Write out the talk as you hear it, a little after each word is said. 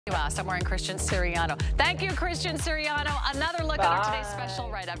you asked. I'm wearing Christian Siriano. Thank you, Christian Siriano. Another look at our today's special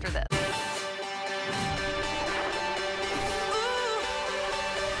right after this.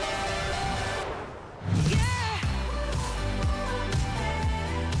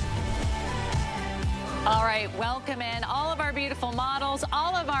 All right, welcome in all of our beautiful models,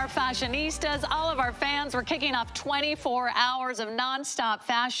 all of our fashionistas, all of our fans. We're kicking off 24 hours of nonstop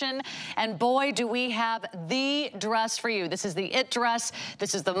fashion, and boy, do we have the dress for you. This is the it dress.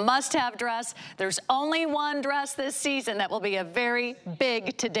 This is the must-have dress. There's only one dress this season that will be a very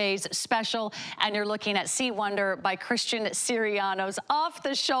big today's special, and you're looking at Sea Wonder by Christian Siriano's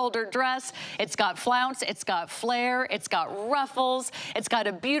off-the-shoulder dress. It's got flounce, it's got flare, it's got ruffles, it's got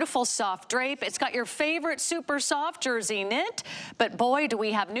a beautiful soft drape, it's got your favorite super soft jersey knit, but boy, do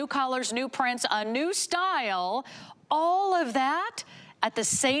we have new colors, new prints, a new style, all of that at the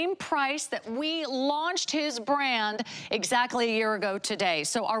same price that we launched his brand exactly a year ago today.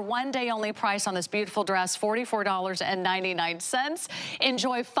 So our one-day only price on this beautiful dress, $44.99.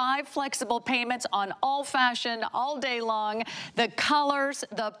 Enjoy 5 flexible payments on all fashion all day long. The colors,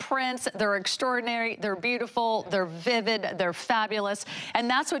 the prints, they're extraordinary, they're beautiful, they're vivid, they're fabulous, and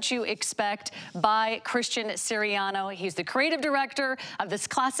that's what you expect by Christian Siriano. He's the creative director of this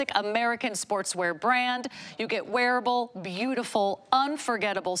classic American sportswear brand. You get wearable, beautiful,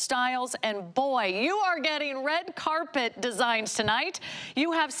 unforgettable styles, and boy, you are getting red carpet designs tonight.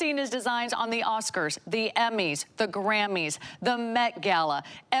 You have seen his designs on the Oscars, the Emmys, the Grammys, the Met Gala,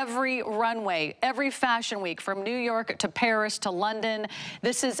 every runway, every fashion week from New York to Paris to London.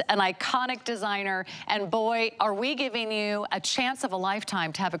 This is an iconic designer, and boy, are we giving you a chance of a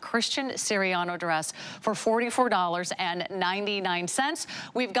lifetime to have a Christian Siriano dress for $44.99.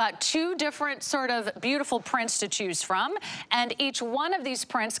 We've got 2 different sort of beautiful prints to choose from, and each one of these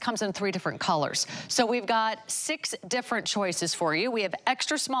prints comes in 3 different colors. So we've got 6 different choices for you. We have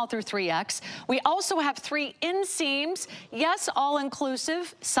extra small through 3X. We also have 3 inseams. Yes,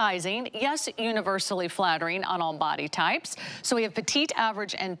 all-inclusive sizing. Yes, universally flattering on all body types. So we have petite,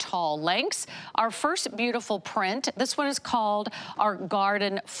 average, and tall lengths. Our first beautiful print, this one is called our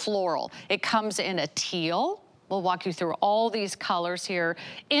Garden Floral. It comes in a teal. We'll walk you through all these colors here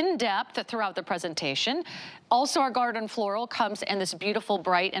in depth throughout the presentation. Also, our Garden Floral comes in this beautiful,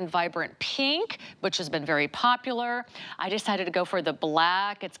 bright, and vibrant pink, which has been very popular. I decided to go for the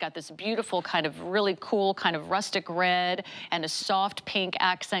black. It's got this beautiful kind of really cool kind of rustic red and a soft pink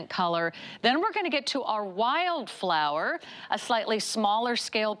accent color. Then we're gonna get to our Wildflower, a slightly smaller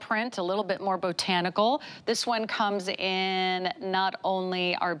scale print, a little bit more botanical. This one comes in not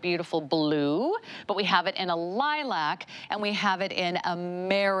only our beautiful blue, but we have it in a lilac, and we have it in a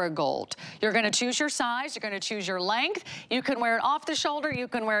marigold. You're gonna choose your size, you're gonna choose your length. You can wear it off the shoulder, you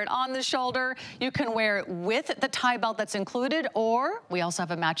can wear it on the shoulder, you can wear it with the tie belt that's included, or we also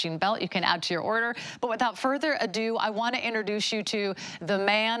have a matching belt you can add to your order. But without further ado, I want to introduce you to the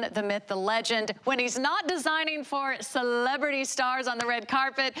man, the myth, the legend. When he's not designing for celebrity stars on the red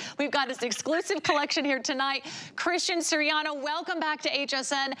carpet, we've got his exclusive collection here tonight. Christian Siriano, welcome back to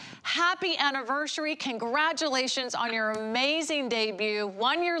HSN. Happy anniversary. Congratulations on your amazing debut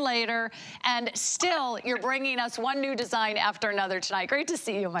 1 year later, and still you're bringing us one new design after another tonight. Great to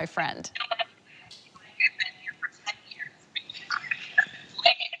see you, my friend. I've been here for 10 years.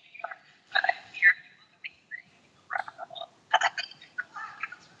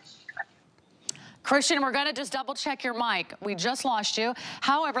 Christian, we're gonna just double check your mic. We just lost you.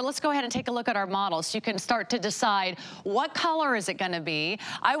 However, let's go ahead and take a look at our models so you can start to decide what color is it gonna be.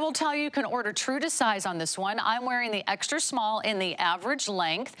 I will tell you can order true to size on this one. I'm wearing the extra small in the average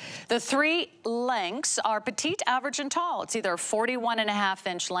length. The 3 lengths are petite, average, and tall. It's either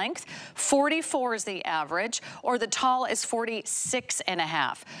 41.5-inch length, 44 is the average, or the tall is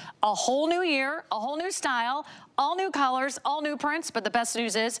 46.5. A whole new year, a whole new style, all new colors, all new prints, but the best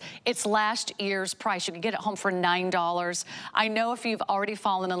news is it's last year's price. You can get it home for $9. I know if you've already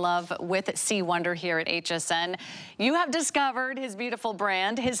fallen in love with Sea Wonder here at HSN, you have discovered his beautiful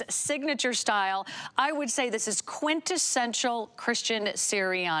brand, his signature style. I would say this is quintessential Christian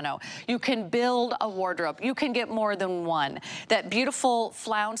Siriano. You can build a wardrobe. You can get more than one. That beautiful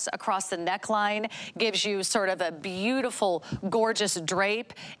flounce across the neckline gives you sort of a beautiful, gorgeous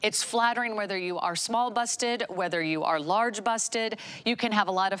drape. It's flattering whether you are small busted, whether whether you are large busted. You can have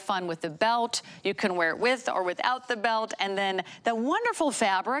a lot of fun with the belt. You can wear it with or without the belt. And then the wonderful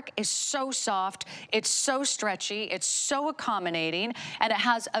fabric is so soft. It's so stretchy. It's so accommodating. And it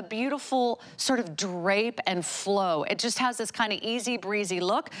has a beautiful sort of drape and flow. It just has this kind of easy breezy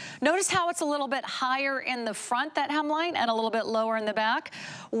look. Notice how it's a little bit higher in the front, that hemline, and a little bit lower in the back.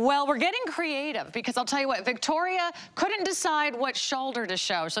 Well, we're getting creative because I'll tell you what, Victoria couldn't decide what shoulder to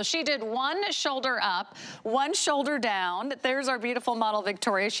show. So she did one shoulder up, one shoulder down. There's our beautiful model,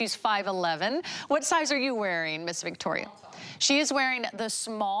 Victoria. She's 5'11". What size are you wearing, Miss Victoria? She is wearing the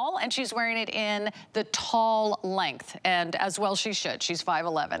small, and she's wearing it in the tall length, and as well she should. She's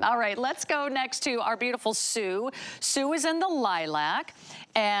 5'11". All right, let's go next to our beautiful Sue. Sue is in the lilac,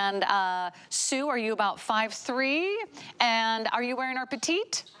 and Sue, are you about 5'3"? And are you wearing our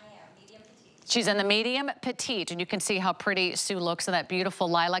petite? She's in the medium petite, and you can see how pretty Sue looks in that beautiful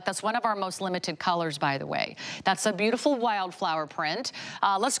lilac. That's one of our most limited colors, by the way. That's a beautiful wildflower print.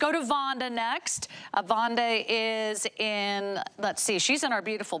 Let's go to Vonda next. Vonda is in, let's see, she's in our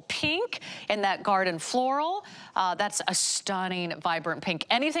beautiful pink in that garden floral. That's a stunning, vibrant pink.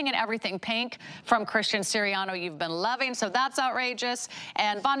 Anything and everything pink from Christian Siriano you've been loving, so that's outrageous.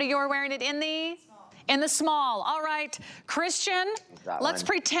 And Vonda, you're wearing it in the? In the small. All right, Christian, let's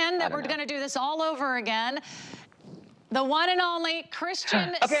pretend that we're going to do this all over again. The one and only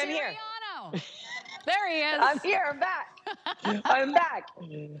Christian Okay, Siriano. I'm here. There he is. I'm here. I'm back. I'm back.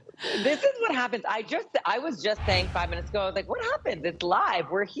 This is what happens. I was just saying 5 minutes ago, I was like, what happened? It's live.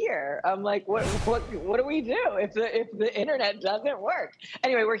 We're here. I'm like, what do we do if the internet doesn't work?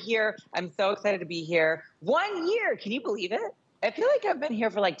 Anyway, we're here. I'm so excited to be here. 1 year. Can you believe it? I feel like I've been here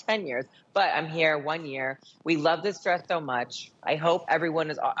for like 10 years, but I'm here 1 year. We love this dress so much. I hope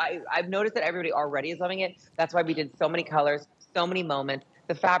everyone is, I've noticed that everybody already is loving it. That's why we did so many colors, so many moments.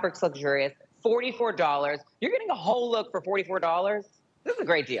 The fabric's luxurious, $44. You're getting a whole look for $44. This is a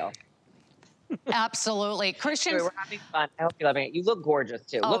great deal. Absolutely. Christian. We're having fun. I hope you're loving it. You look gorgeous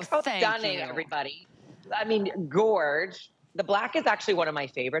too. Oh, look how thank stunning, you. everybody. I mean, gorge. The black is actually one of my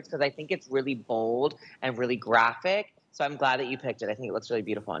favorites because I think it's really bold and really graphic. So I'm glad that you picked it. I think it looks really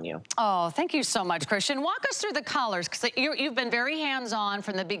beautiful on you. Oh, thank you so much, Christian. Walk us through the colors, because you've been very hands-on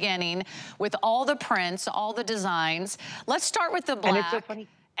from the beginning with all the prints, all the designs. Let's start with the black. And it's so funny.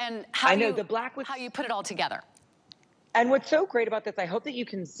 And how you put it all together. And what's so great about this, I hope that you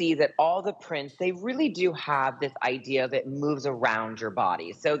can see that all the prints, they really do have this idea that moves around your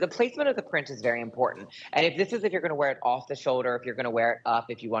body. So the placement of the print is very important. And if you're going to wear it off the shoulder, if you're going to wear it up,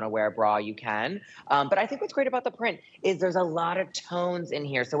 if you want to wear a bra, you can. But I think what's great about the print is there's a lot of tones in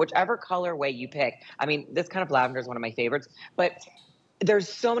here. So whichever colorway you pick, I mean, this kind of lavender is one of my favorites, but there's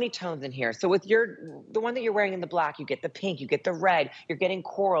so many tones in here. So with the one that you're wearing in the black, you get the pink, you get the red, you're getting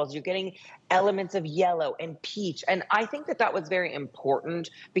corals, you're getting elements of yellow and peach. And I think that was very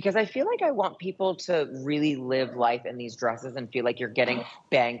important because I feel like I want people to really live life in these dresses and feel like you're getting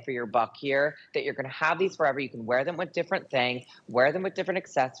bang for your buck here, that you're going to have these forever. You can wear them with different things, wear them with different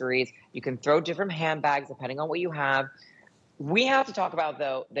accessories. You can throw different handbags depending on what you have. We have to talk about,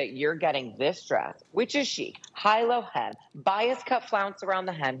 though, that you're getting this dress, which is chic, high-low hem, bias cut flounce around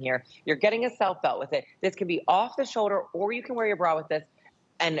the hem here. You're getting a self belt with it. This can be off the shoulder, or you can wear your bra with this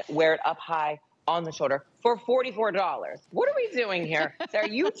and wear it up high on the shoulder for $44. What are we doing here? Sarah,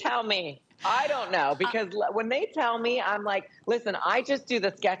 you tell me. I don't know, because when they tell me, I'm like, listen, I just do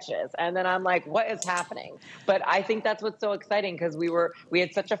the sketches. And then I'm like, what is happening? But I think that's what's so exciting, because we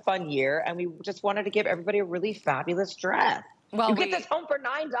had such a fun year, and we just wanted to give everybody a really fabulous dress. Well, you get this home for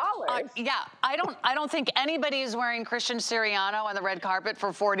 $9. Yeah, I don't think anybody is wearing Christian Siriano on the red carpet for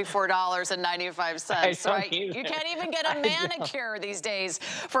 $44.95. Right? You can't even get a manicure these days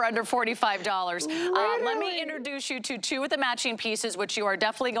for under $45. Let me introduce you to two of the matching pieces, which you are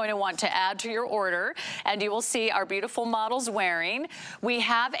definitely going to want to add to your order, and you will see our beautiful models wearing. We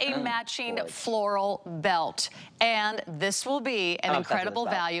have a matching floral belt, and this will be an incredible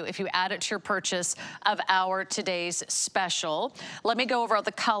value if you add it to your purchase of our today's special. Let me go over all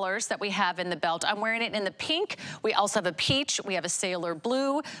the colors that we have in the belt. I'm wearing it in the pink. We also have a peach. We have a sailor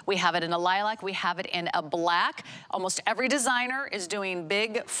blue. We have it in a lilac. We have it in a black. Almost every designer is doing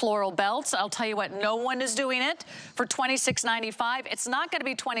big floral belts. I'll tell you what, no one is doing it for $26.95. It's not going to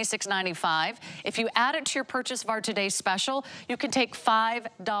be $26.95. If you add it to your purchase of our today's special, you can take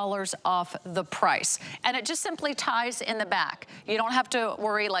 $5 off the price. And it just simply ties in the back. You don't have to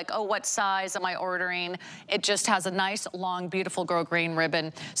worry like, oh, what size am I ordering? It just has a nice, long, beautiful grosgrain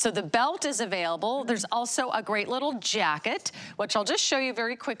ribbon. So the belt is available. There's also a great little jacket, which I'll just show you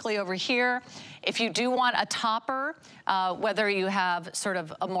very quickly over here. If you do want a topper, whether you have sort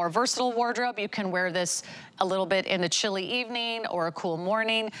of a more versatile wardrobe, you can wear this a little bit in a chilly evening or a cool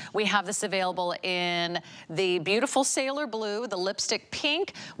morning. We have this available in the beautiful sailor blue, the lipstick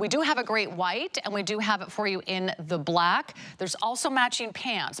pink. We do have a great white, and we do have it for you in the black. There's also matching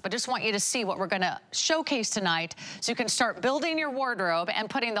pants, but just want you to see what we're gonna showcase tonight so you can start building your wardrobe and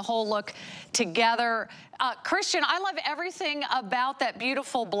putting the whole look together. Christian, I love everything about that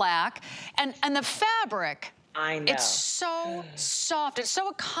beautiful black and the fabric. I know. It's so soft, it's so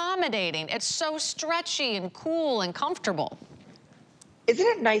accommodating, it's so stretchy and cool and comfortable. Isn't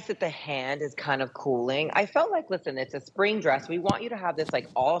it nice that the hand is kind of cooling? I felt like, listen, it's a spring dress. We want you to have this like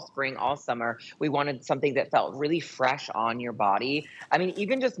all spring, all summer. We wanted something that felt really fresh on your body. I mean,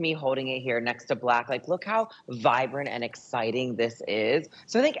 even just me holding it here next to black, like look how vibrant and exciting this is.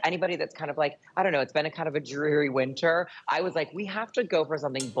 So I think anybody that's kind of like, I don't know, it's been a kind of a dreary winter. I was like, we have to go for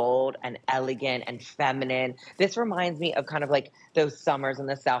something bold and elegant and feminine. This reminds me of kind of like those summers in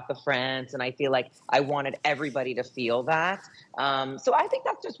the south of France. And I feel like I wanted everybody to feel that. So I think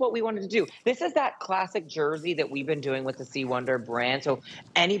that's just what we wanted to do. This is that classic jersey that we've been doing with the Sea Wonder brand. So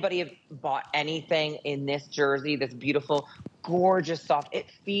anybody have bought anything in this jersey, this beautiful, gorgeous, soft, it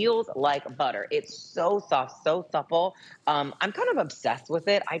feels like butter. It's so soft, so supple. I'm kind of obsessed with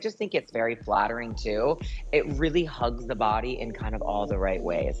it. I just think it's very flattering too. It really hugs the body in kind of all the right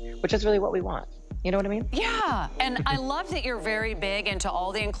ways, which is really what we want. You know what I mean? Yeah, and I love that you're very big into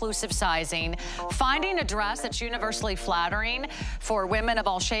all the inclusive sizing. Finding a dress that's universally flattering for women of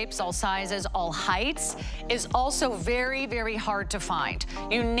all shapes, all sizes, all heights is also very, very hard to find.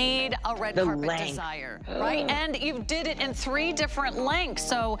 You need a red carpet desire, right? And you did it in 3 different lengths,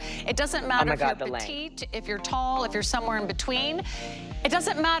 so it doesn't matter if you're petite, if you're tall, if you're somewhere in between. It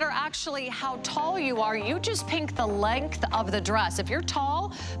doesn't matter actually how tall you are, you just pick the length of the dress. If you're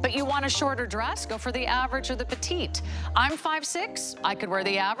tall, but you want a shorter dress, go for the average or the petite. I'm 5'6", I could wear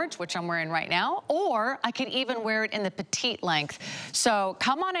the average, which I'm wearing right now, or I could even wear it in the petite length. So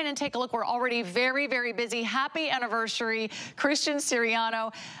come on in and take a look. We're already very, very busy. Happy anniversary, Christian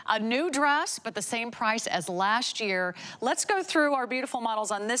Siriano. A new dress, but the same price as last year. Let's go through our beautiful models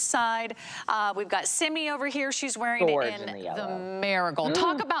on this side. We've got Simi over here. She's wearing it in the marigold.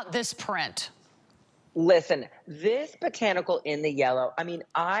 Talk about this print. Listen, this botanical in the yellow, I mean,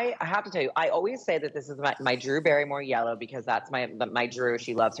 I have to tell you, I always say that this is my Drew Barrymore yellow because that's my Drew.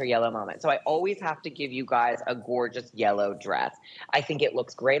 She loves her yellow moment. So I always have to give you guys a gorgeous yellow dress. I think it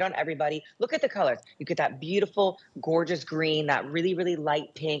looks great on everybody. Look at the colors. You get that beautiful, gorgeous green, that really, really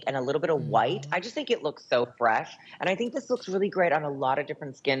light pink, and a little bit of white. I just think it looks so fresh. And I think this looks really great on a lot of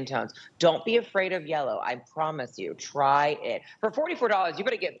different skin tones. Don't be afraid of yellow. I promise you. Try it. For $44, you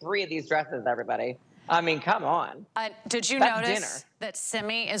better get 3 of these dresses, everybody. I mean, come on. Did you notice that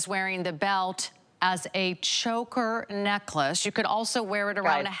Simi is wearing the belt as a choker necklace? You could also wear it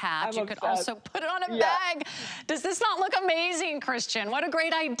around a hat. You could also put it on a bag. Does this not look amazing, Christian? What a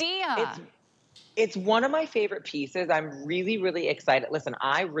great idea. It's one of my favorite pieces. I'm really, really excited. Listen,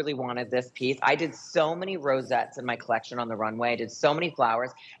 I really wanted this piece. I did so many rosettes in my collection on the runway. I did so many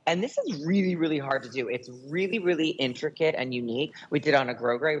flowers. And this is really, really hard to do. It's really, really intricate and unique. We did it on a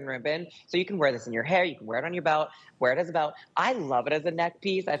grosgrain ribbon. So you can wear this in your hair. You can wear it on your belt. Wear it as a belt. I love it as a neck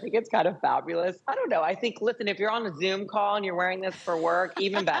piece. I think it's kind of fabulous. I don't know. I think, listen, if you're on a Zoom call and you're wearing this for work,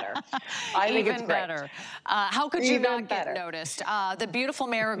 even better. I think it's great. How could you not get noticed? The beautiful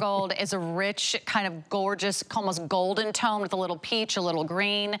marigold is a rich, kind of gorgeous, almost golden tone with a little peach, a little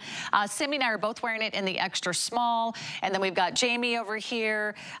green. Simi and I are both wearing it in the extra small. And then we've got Jamie over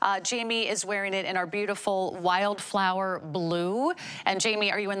here. Jamie is wearing it in our beautiful wildflower blue. And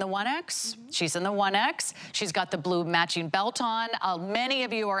Jamie, are you in the 1X? She's in the 1X. She's got the blue matching belt on. Many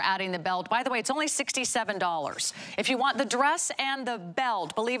of you are adding the belt. By the way, it's only $67. If you want the dress and the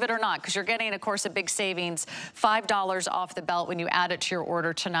belt, believe it or not, because you're getting, of course, a big savings, $5 off the belt when you add it to your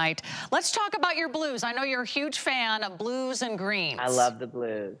order tonight. Let's talk about your blues. I know you're a huge fan of blues and greens. I love the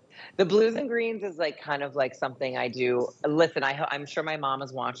blues. The blues and greens is like kind of like something I do. Listen, I'm sure my mom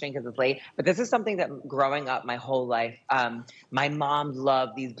is watching because it's late, but this is something that growing up my whole life, my mom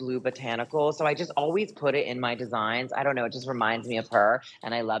loved these blue botanicals. So I just always put it in my designs. I don't know. It just reminds me of her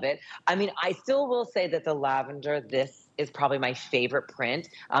and I love it. I mean, I still will say that the lavender, this is probably my favorite print.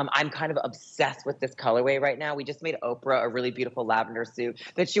 I'm kind of obsessed with this colorway right now. We just made Oprah a really beautiful lavender suit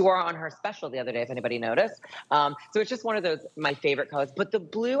that she wore on her special the other day, if anybody noticed. So it's just one of those, my favorite colors. But the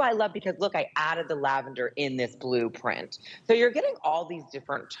blue I love because, look, I added the lavender in this blue print. So you're getting all these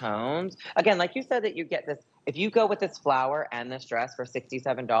different tones. Again, like you said, that you get this if you go with this flower and this dress for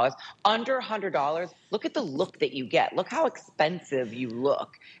 $67, under $100, look at the look that you get. Look how expensive you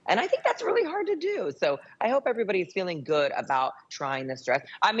look. And I think that's really hard to do. So I hope everybody's feeling good about trying this dress.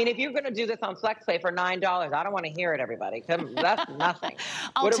 I mean, if you're going to do this on FlexPay for $9, I don't want to hear it, everybody. That's nothing.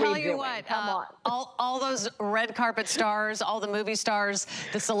 I'll What are tell we you doing? what, Come on. all those red carpet stars, all the movie stars,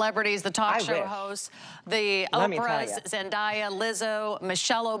 the celebrities, the talk show wish. hosts, the Let me tell Oprahs, ya. Zendaya, Lizzo,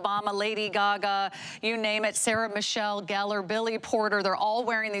 Michelle Obama, Lady Gaga, you name it, Sarah Michelle Gellar, Billy Porter, they're all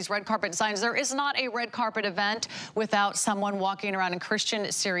wearing these red carpet designs. There is not a red carpet event without someone walking around in Christian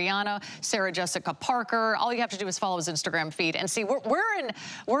Siriano, Sarah Jessica Parker. All you have to do is follow his Instagram feed and see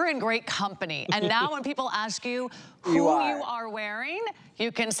we're in great company. And now when people ask you who you are wearing,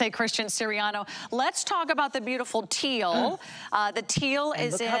 you can say Christian Siriano. Let's talk about the beautiful teal. The teal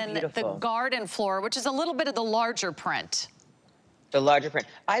is in the garden floor, which is a little bit of the larger print. The larger print.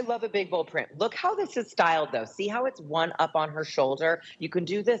 I love a big, bold print. Look how this is styled, though. See how it's one up on her shoulder? You can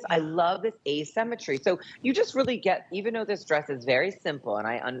do this. I love this asymmetry. So you just really get, even though this dress is very simple,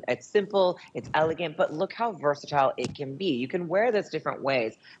 and it's simple, it's elegant, but look how versatile it can be. You can wear this different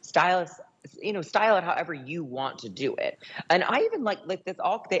ways. Style it however you want to do it. And I even like this,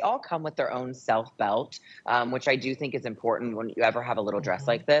 they all come with their own self belt, which I do think is important when you ever have a little dress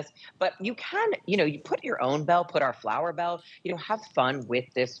like this. But you can, you put your own belt, put our flower belt, have fun with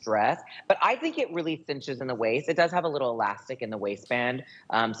this dress. But I think it really cinches in the waist. It does have a little elastic in the waistband.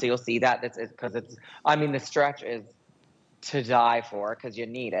 So you'll see that because the stretch is to die for because you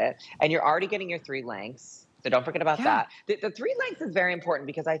need it. And you're already getting your 3 lengths. So don't forget about that. The 3 lengths is very important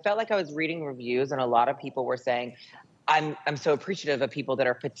because I felt like I was reading reviews and a lot of people were saying, I'm so appreciative of people that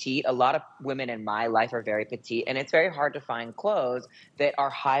are petite. A lot of women in my life are very petite, and it's very hard to find clothes that are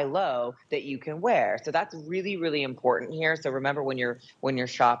high-low that you can wear. So that's really, really important here. So remember when you're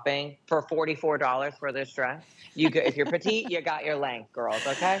shopping for $44 for this dress, if you're petite, you got your length, girls,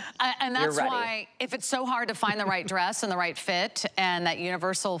 okay? And that's why if it's so hard to find the right dress and the right fit and that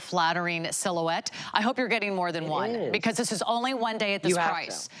universal flattering silhouette, I hope you're getting more than one because this is only one day at this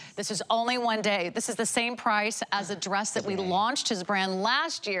price. This is only one day. This is the same price as a dress that we launched his brand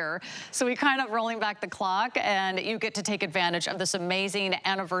last year. So we kind of rolling back the clock and you get to take advantage of this amazing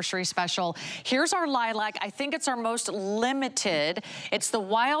anniversary special. Here's our lilac. I think it's our most limited. It's the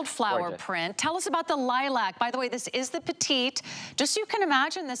wildflower print. Tell us about the lilac. By the way, this is the petite. Just so you can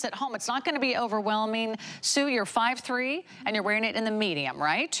imagine this at home. It's not going to be overwhelming. Sue, you're 5'3" and you're wearing it in the medium,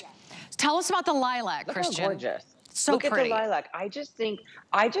 right? Tell us about the lilac, Christian. Look how gorgeous. So Look pretty. at the lilac. I just think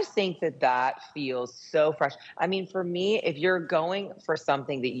that feels so fresh. I mean, for me, if you're going for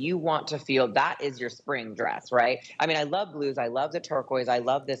something that you want to feel, that is your spring dress, right? I mean, I love blues. I love the turquoise. I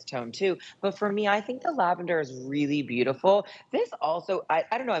love this tone too. But for me, I think the lavender is really beautiful. This also, I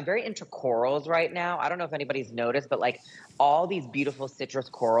don't know, I'm very into corals right now. I don't know if anybody's noticed, but like all these beautiful citrus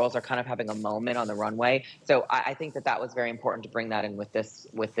corals are kind of having a moment on the runway. So I think that was very important to bring that in with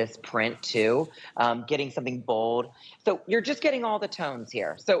this print too. Getting something bold. So you're just getting all the tones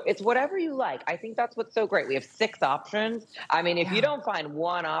here. So it's whatever you like. I think that's what's so great. We have 6 options. I mean, if you don't find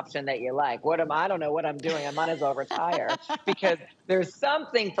one option that you like, I don't know what I'm doing. I might as well retire because there's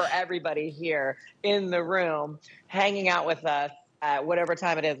something for everybody here in the room hanging out with us. Whatever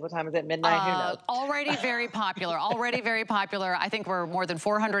time it is. What time is it? Midnight? Who knows? Already very popular. Already very popular. I think we're more than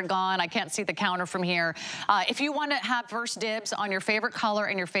 400 gone. I can't see the counter from here. If you want to have first dibs on your favorite color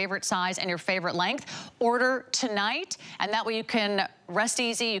and your favorite size and your favorite length, order tonight. And that way you can rest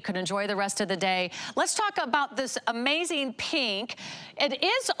easy. You can enjoy the rest of the day. Let's talk about this amazing pink. It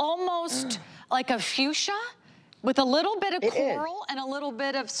is almost like a fuchsia with a little bit of coral and a little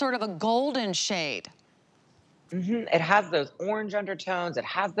bit of sort of a golden shade. It has those orange undertones. It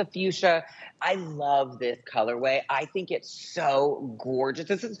has the fuchsia. I love this colorway. I think it's so gorgeous.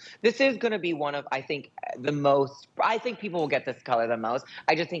 This is going to be one of, I think people will get this color the most.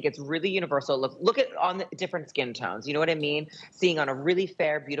 I just think it's really universal. Look at on the different skin tones. You know what I mean? Seeing on a really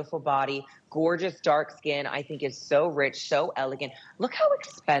fair, beautiful body, gorgeous dark skin, I think is so rich, so elegant. Look how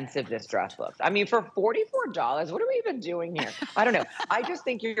expensive this dress looks. I mean, for $44, what are we even doing here? I don't know. I just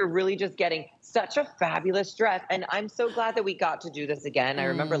think you're really just getting such a fabulous dress. And I'm so glad that we got to do this again. I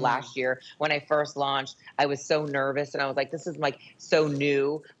remember last year when I first launched, I was so nervous and I was like, this is like so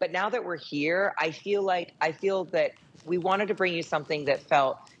new. But now that we're here, I feel that we wanted to bring you something that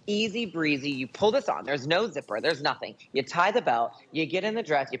felt easy breezy. You pull this on. There's no zipper. There's nothing. You tie the belt. You get in the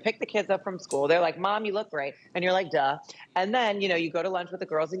dress. You pick the kids up from school. They're like, Mom, you look great. And you're like, duh. And then, you go to lunch with the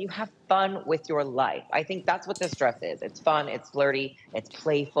girls and you have fun with your life. I think that's what this dress is. It's fun. It's flirty. It's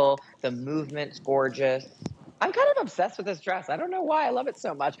playful. The movement's gorgeous. I'm kind of obsessed with this dress. I don't know why I love it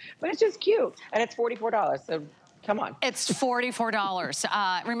so much, but it's just cute. And it's $44, so come on. It's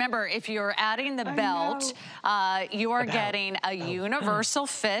 $44. Remember, if you're adding the belt, you are getting a universal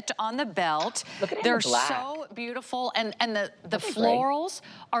fit on the belt. Look at it. They're in the black. so beautiful, and the florals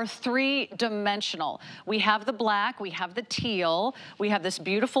are three-dimensional. We have the black, we have the teal, we have this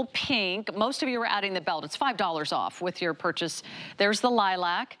beautiful pink. Most of you are adding the belt. It's $5 off with your purchase. There's the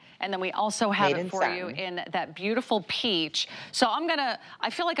lilac. And then we also have it for you in that beautiful peach. So I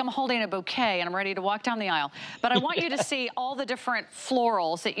feel like I'm holding a bouquet and I'm ready to walk down the aisle. But I want you to see all the different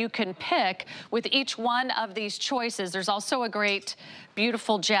florals that you can pick with each one of these choices. There's also a great,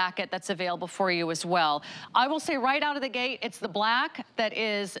 beautiful jacket that's available for you as well. I will say right out of the gate, it's the black that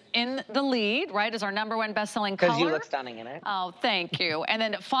is in the lead, right, as our #1 best-selling color. Because you look stunning in it. Oh, thank you. And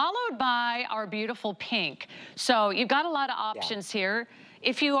then followed by our beautiful pink. So you've got a lot of options here.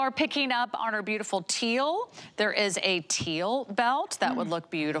 If you are picking up on our beautiful teal, there is a teal belt that would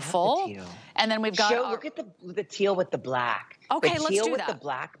look beautiful. Teal. And then we've got look at the teal with the black. Okay, the let's teal do with that. the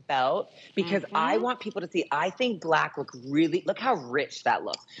black belt, because I want people to see, I think black look how rich that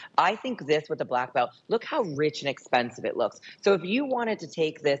looks. I think this with the black belt, look how rich and expensive it looks. So if you wanted to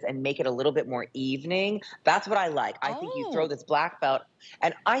take this and make it a little bit more evening, that's what I like. I think you throw this black belt,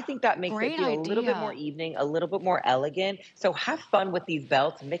 and I think that makes it feel a little bit more evening, a little bit more elegant. So have fun with these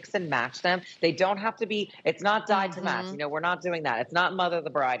belts, mix and match them. They don't have to be, it's not dyed to match. You know, we're not doing that. It's not Mother of the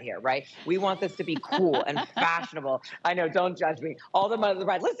Bride here, right? We want this to be cool and fashionable. I know, don't judge me. All the Mother of the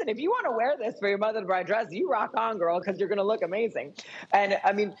Bride. Listen, if you want to wear this for your Mother of the Bride dress, you rock on, girl, because you're going to look amazing. And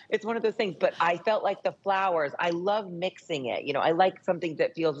I mean, it's one of those things, but I felt like the flowers, I love mixing it. You know, I like something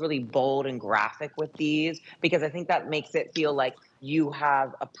that feels really bold and graphic with these, because I think that makes it feel like you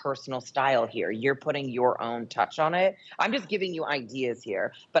have a personal style here. You're putting your own touch on it. I'm just giving you ideas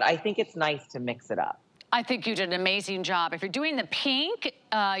here, but I think it's nice to mix it up. I think you did an amazing job. If you're doing the pink,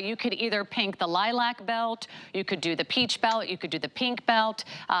 you could either pink the lilac belt, you could do the peach belt, you could do the pink belt.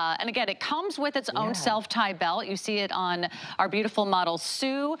 And again, it comes with its own self-tie belt. You see it on our beautiful model,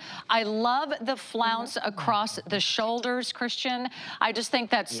 Sue. I love the flounce across the shoulders, Christian. I just think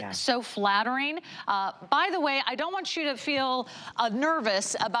that's so flattering. By the way, I don't want you to feel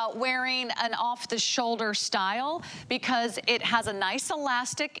nervous about wearing an off-the-shoulder style, because it has a nice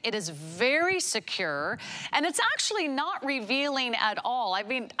elastic. It is very secure. And it's actually not revealing at all. I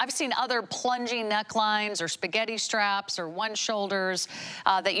mean, I've seen other plunging necklines or spaghetti straps or one shoulders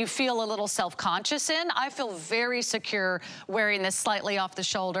that you feel a little self-conscious in. I feel very secure wearing this slightly off the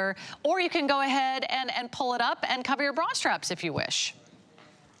shoulder. Or you can go ahead and pull it up and cover your bra straps if you wish.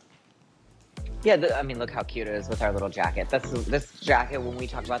 Yeah, I mean, look how cute it is with our little jacket. This jacket, when we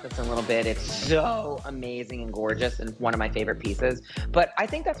talk about this in a little bit, it's so amazing and gorgeous and one of my favorite pieces. But I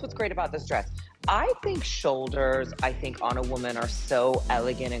think that's what's great about this dress. I think shoulders, I think on a woman are so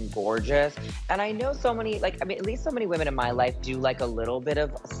elegant and gorgeous. And I know so many, at least so many women in my life do like a little bit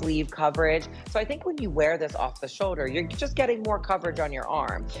of sleeve coverage. So I think when you wear this off the shoulder, you're just getting more coverage on your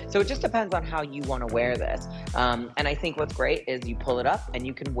arm. So it just depends on how you want to wear this. And I think what's great is you pull it up and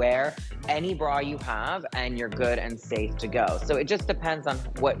you can wear any bra you have and you're good and safe to go. So it just depends on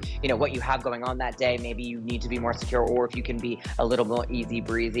what you have going on that day. Maybe you need to be more secure, or if you can be a little more easy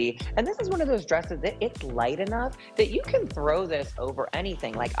breezy. And this is one of those dresses that it's light enough that you can throw this over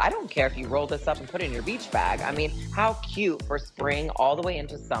anything. Like, I don't care if you roll this up and put it in your beach bag. I mean, how cute for spring all the way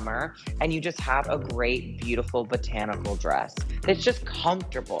into summer, and you just have a great, beautiful botanical dress. It's just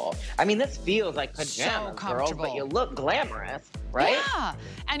comfortable. I mean, this feels like pajamas, girls, but you look glamorous, right? Yeah,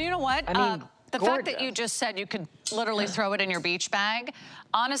 and you know what? I mean, the fact that you just said you could literally throw it in your beach bag,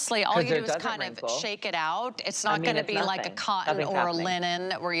 honestly, all you do is kind of shake it out. It's not going to be like a cotton or a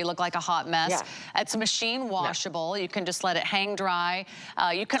linen where you look like a hot mess. It's machine washable. You can just let it hang dry.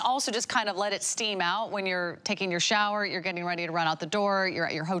 You can also just kind of let it steam out when you're taking your shower, you're getting ready to run out the door, you're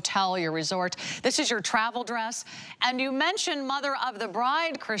at your hotel, your resort. This is your travel dress. And you mentioned Mother of the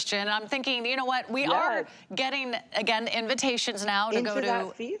Bride, Christian, and I'm thinking, you know what? We are getting, again, invitations now to go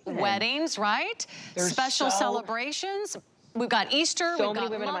to weddings, right? Special celebrations. We've got Easter, we've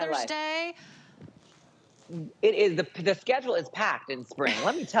got Mother's Day. It is, the schedule is packed in spring.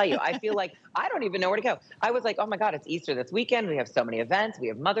 Let me tell you, I feel like I don't even know where to go. I was like, oh my God, it's Easter this weekend. We have so many events. We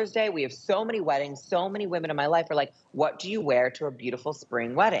have Mother's Day. We have so many weddings. So many women in my life are like, what do you wear to a beautiful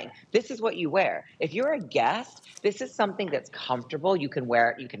spring wedding? This is what you wear. If you're a guest, this is something that's comfortable. You can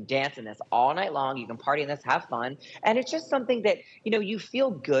wear it. You can dance in this all night long. You can party in this, have fun. And it's just something that, you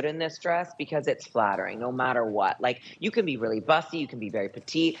feel good in this dress because it's flattering no matter what. Like, you can be really busty. You can be very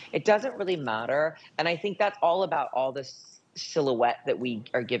petite. It doesn't really matter. And I think that's all about all this silhouette that we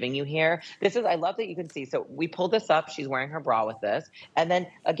are giving you here. This is, I love that you can see. So we pulled this up. She's wearing her bra with this. And then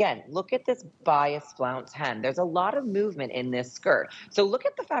again, look at this bias flounce hem. There's a lot of movement in this skirt. So look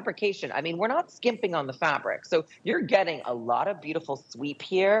at the fabrication. I mean, we're not skimping on the fabric. So you're getting a lot of beautiful sweep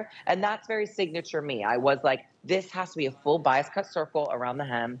here. And that's very signature me. I was like, this has to be a full bias cut circle around the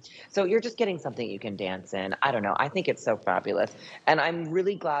hem. So you're just getting something you can dance in. I don't know. I think it's so fabulous. And I'm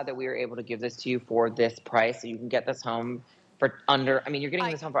really glad that we were able to give this to you for this price. So you can get this home for under, I mean, you're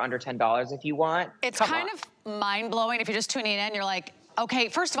getting this home for under $10 if you want. It's kind of mind-blowing if you're just tuning in. You're like, okay,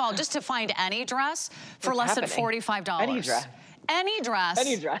 first of all, just to find any dress for less than $45. Any dress. Any dress.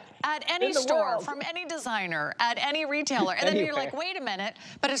 Any dress. At any store, from any designer, at any retailer. And then you're like, wait a minute,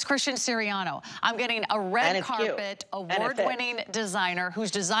 but it's Christian Siriano. I'm getting a red carpet, award-winning designer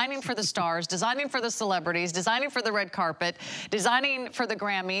who's designing for the stars, designing for the celebrities, designing for the red carpet, designing for the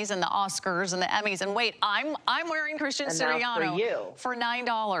Grammys and the Oscars and the Emmys. And wait, I'm wearing Christian Siriano for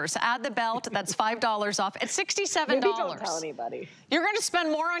 $9. Add the belt, that's $5 off. It's $67. Maybe don't tell anybody. You're going to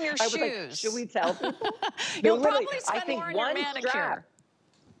spend more on your shoes. Like, should we tell people? You'll probably spend more on your manicure.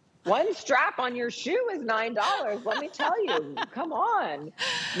 One strap on your shoe is $9. Let me tell you, come on.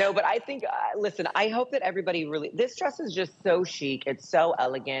 No, but I think, listen, I hope that everybody really, this dress is just so chic. It's so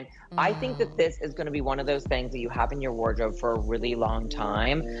elegant. I think that this is going to be one of those things that you have in your wardrobe for a really long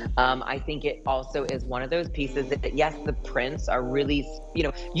time. I think it also is one of those pieces that, yes, the prints are really, you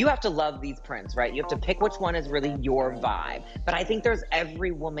know, you have to love these prints, right? You have to pick which one is really your vibe. But I think there's every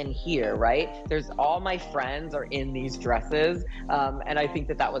woman here, right? There's all my friends are in these dresses. And I think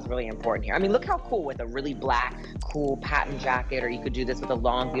that that was really important here. I mean, look how cool with a really black, cool patent jacket, or you could do this with a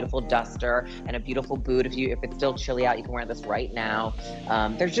long, beautiful duster and a beautiful boot. If it's still chilly out, you can wear this right now.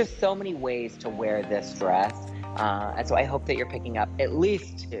 There's just so many ways to wear this dress. And so I hope that you're picking up at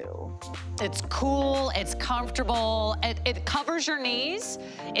least two. It's cool, it's comfortable, it covers your knees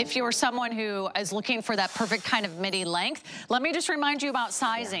if you're someone who is looking for that perfect kind of midi length. Let me just remind you about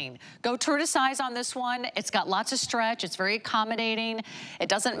sizing. Go true to size on this one. It's got lots of stretch, it's very accommodating. It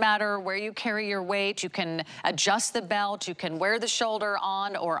doesn't matter where you carry your weight. You can adjust the belt, you can wear the shoulder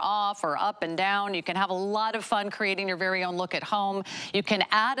on or off or up and down. You can have a lot of fun creating your very own look at home. You can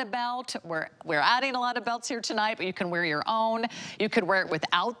add a belt. We're adding a lot of belts here tonight, but you can wear your own. You could wear it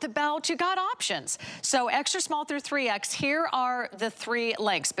without the belt. You got options. So extra small through 3X. Here are the three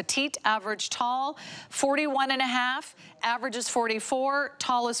lengths. Petite, average, tall, 41.5. Average is 44.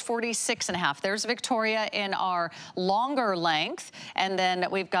 Tall is 46.5. There's Victoria in our longer length. And then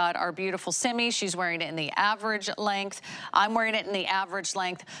we've got our beautiful Simi. She's wearing it in the average length. I'm wearing it in the average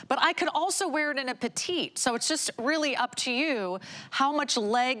length. But I could also wear it in a petite. So it's just really up to you how much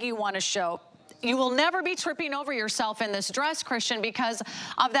leg you want to show. You will never be tripping over yourself in this dress, Christian, because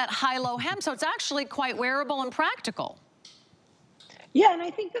of that high-low hem. So it's actually quite wearable and practical. Yeah, and I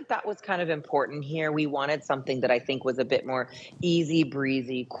think that that was kind of important here. We wanted something that I think was a bit more easy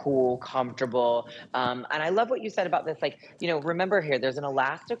breezy, cool, comfortable. And I love what you said about this. Like, you know, remember here, there's an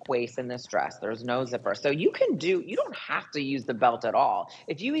elastic waist in this dress. There's no zipper. So you don't have to use the belt at all.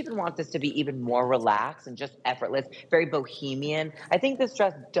 If you even want this to be even more relaxed and just effortless, very bohemian, I think this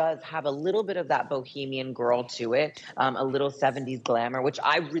dress does have a little bit of that bohemian girl to it, a little 70s glamour, which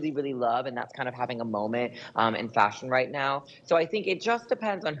I really, really love. And that's kind of having a moment in fashion right now. So I think it just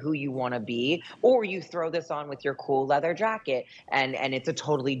depends on who you want to be, or you throw this on with your cool leather jacket and it's a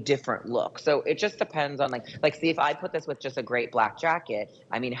totally different look. So it just depends on like see, if I put this with just a great black jacket,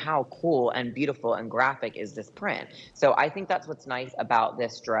 I mean, how cool and beautiful and graphic is this print? So I think that's what's nice about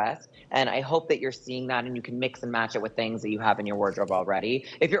this dress. And I hope that you're seeing that and you can mix and match it with things that you have in your wardrobe already.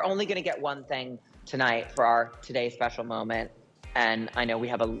 If you're only going to get one thing tonight for our today's special moment, and I know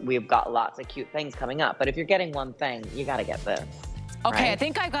we've got lots of cute things coming up, but if you're getting one thing, you got to get this. Okay, right? I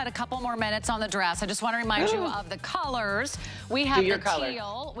think I've got a couple more minutes on the dress. I just want to remind you of the colors. We have the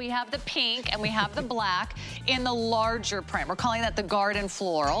teal, we have the pink, and we have the black in the larger print. We're calling that the garden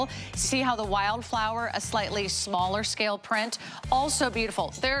floral. See how the wildflower, a slightly smaller scale print, also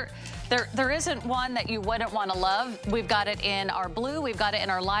beautiful. There isn't one that you wouldn't want to love. We've got it in our blue, we've got it in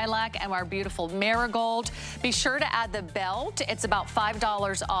our lilac, and our beautiful marigold. Be sure to add the belt. It's about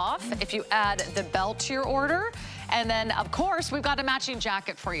 $5 off if you add the belt to your order. And then, of course, we've got a matching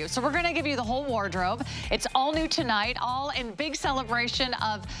jacket for you. So we're going to give you the whole wardrobe. It's all new tonight, all in big celebration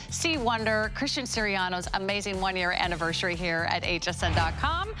of C Wonder, Christian Siriano's amazing one-year anniversary here at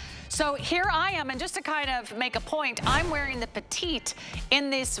hsn.com. So here I am, and just to kind of make a point, I'm wearing the petite in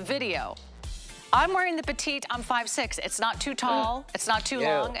this video. I'm wearing the petite, I'm 5'6". It's not too tall, it's not too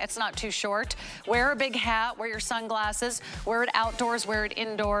long, it's not too short. Wear a big hat, wear your sunglasses, wear it outdoors, wear it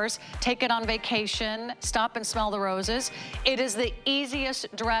indoors, take it on vacation, stop and smell the roses. It is the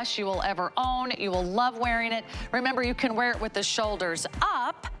easiest dress you will ever own. You will love wearing it. Remember, you can wear it with the shoulders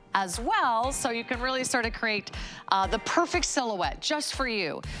up as well, so you can really sort of create the perfect silhouette just for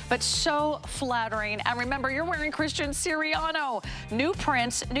you, but so flattering. And remember, you're wearing Christian Siriano. New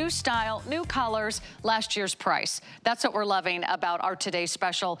prints, new style, new colors, last year's price. That's what we're loving about our today's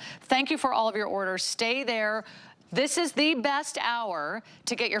special. Thank you for all of your orders. Stay there. This is the best hour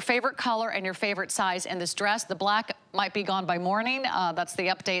to get your favorite color and your favorite size in this dress. The black might be gone by morning. That's the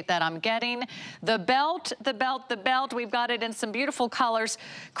update that I'm getting. The belt, the belt, the belt. We've got it in some beautiful colors.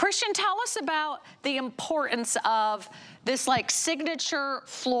 Christian, tell us about the importance of this like signature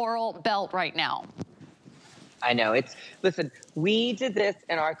floral belt right now. I know. Listen, we did this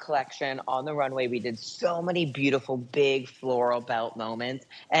in our collection on the runway. We did so many beautiful, big floral belt moments.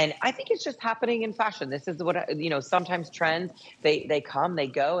 And I think it's just happening in fashion. This is what, sometimes trends, they come, they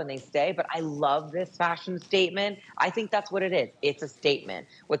go, and they stay. But I love this fashion statement. I think that's what it is. It's a statement.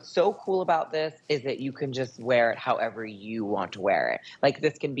 What's so cool about this is that you can just wear it however you want to wear it. Like,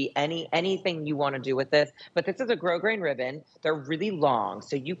 this can be anything you want to do with this. But this is a grosgrain ribbon. They're really long.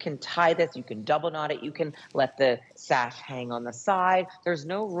 So you can tie this. You can double knot it. You can let the sash hang on the side. There's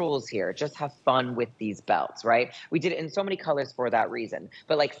no rules here. Just have fun with these belts, right? We did it in so many colors for that reason.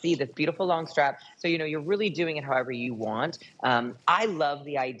 But like, see this beautiful long strap. So, you're really doing it however you want. I love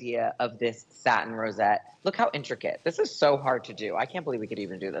the idea of this satin rosette. Look how intricate. This is so hard to do. I can't believe we could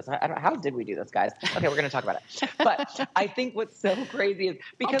even do this. I don't, how did we do this, guys? Okay, we're going to talk about it. But I think what's so crazy is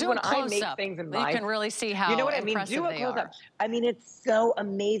because when I make things in my... You can really see how impressive they are. I mean, it's so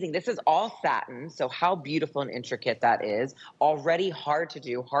amazing. This is all satin, so how beautiful and intricate that is. Already hard to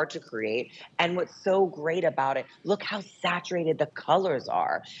do, hard to create. And what's so great about it, look how saturated the colors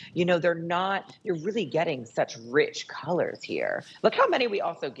are. You're really getting such rich colors here. Look how many we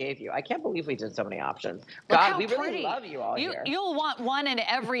also gave you. I can't believe we did so many options. God, we really love you all here. You'll want one in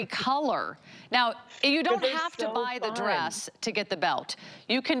every color. Now, you don't have to buy the dress to get the belt.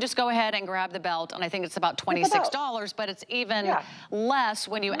 You can just go ahead and grab the belt, and I think it's about $26, but it's even less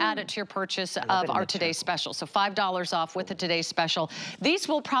when you add it to your purchase of our today's special. So $5 off with the today's special. These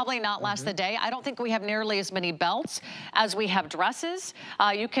will probably not last the day. I don't think we have nearly as many belts as we have dresses.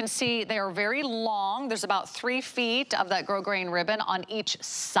 You can see they are very long. There's about 3 feet of that grosgrain ribbon on each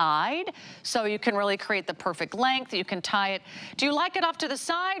side. So you can really create the perfect length. You can tie it. Do you like it off to the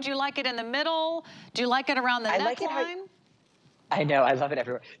side? Do you like it in the middle? Do you like it around the neckline? I know, I love it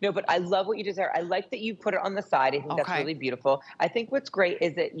everywhere. No, but I love what you did there. I like that you put it on the side. I think that's really beautiful. I think what's great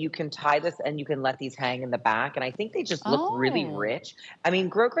is that you can tie this and you can let these hang in the back. And I think they just look really rich. I mean,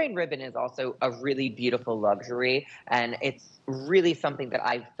 grosgrain ribbon is also a really beautiful luxury. And it's really something that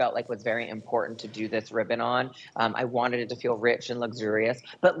I felt like was very important to do this ribbon on. I wanted it to feel rich and luxurious,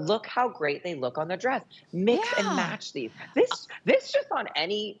 but look how great they look on the dress. Mix and match these. This just on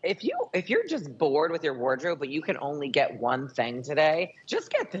any, if you're just bored with your wardrobe, but you can only get one thing today, just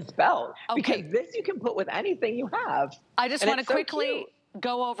get this belt because this you can put with anything you have. I just want to quickly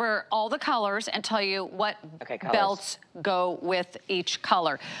go over all the colors and tell you what belts go with each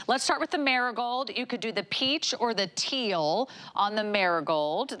color. Let's start with the marigold. You could do the peach or the teal on the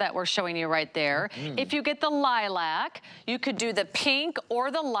marigold that we're showing you right there. If you get the lilac, you could do the pink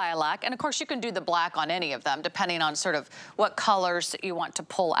or the lilac. And of course you can do the black on any of them depending on sort of what colors you want to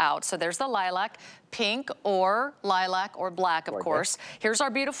pull out. So there's the lilac, pink or lilac or black, of course. Here's our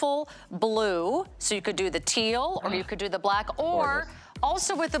beautiful blue. So you could do the teal or you could do the black or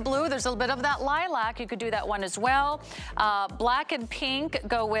also with the blue, there's a little bit of that lilac. You could do that one as well. Black and pink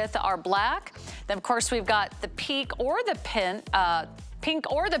go with our black. Then, of course, we've got the pink or the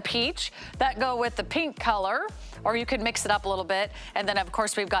pink or the peach that go with the pink color, or you could mix it up a little bit. And then, of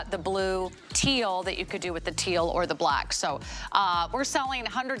course, we've got the blue teal that you could do with the teal or the black. So we're selling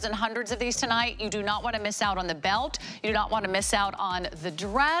hundreds and hundreds of these tonight. You do not want to miss out on the belt. You do not want to miss out on the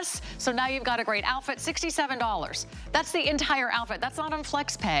dress. So now you've got a great outfit, $67. That's the entire outfit. That's not on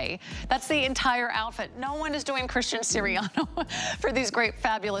flex pay. That's the entire outfit. No one is doing Christian Siriano for these great,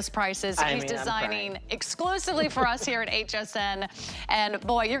 fabulous prices. He's designing exclusively for us here at HSN. And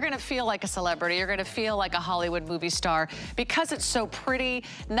boy, you're gonna feel like a celebrity. You're gonna feel like a Hollywood movie star because it's so pretty.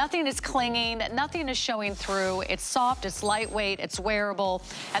 Nothing is clinging, nothing is showing through. It's soft, it's lightweight, it's wearable,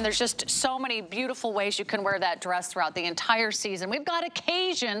 and there's just so many beautiful ways you can wear that dress throughout the entire season. We've got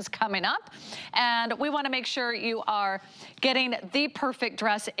occasions coming up, and we wanna make sure you are getting the perfect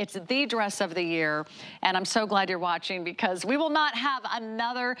dress. It's the dress of the year, and I'm so glad you're watching because we will not have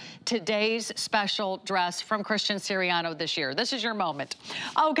another Today's Special dress from Christian Siriano this year. This is your moment.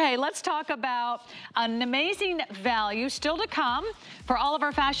 Okay, let's talk about an amazing value still to come for all of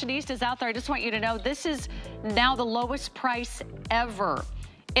our fashionistas out there. I just want you to know this is now the lowest price ever.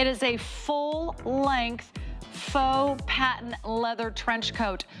 It is a full-length faux patent leather trench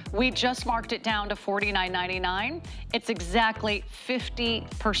coat. We just marked it down to $49.99. It's exactly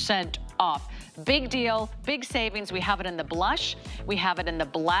 50% off. Big deal, big savings. We have it in the blush, we have it in the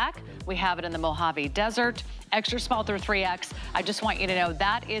black, we have it in the Mojave Desert, extra small through 3X. I just want you to know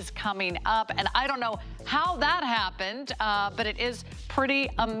that is coming up, and I don't know how that happened, but it is pretty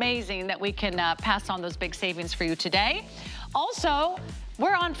amazing that we can pass on those big savings for you today. Also,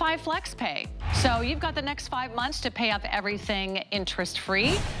 we're on 5 Flex Pay. So you've got the next 5 months to pay off everything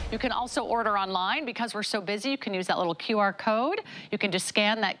interest-free. You can also order online because we're so busy. You can use that little QR code. You can just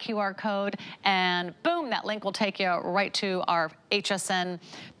scan that QR code and boom, that link will take you right to our HSN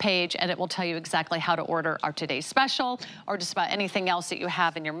page and it will tell you exactly how to order our today's special or just about anything else that you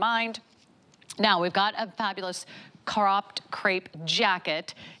have in your mind. Now, we've got a fabulous cropped crepe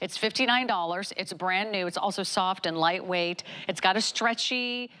jacket. It's $59. It's brand new. It's also soft and lightweight. It's got a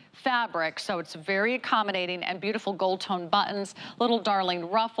stretchy fabric, so it's very accommodating, and beautiful gold tone buttons, little darling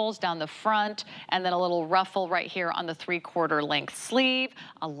ruffles down the front, and then a little ruffle right here on the 3/4 length sleeve.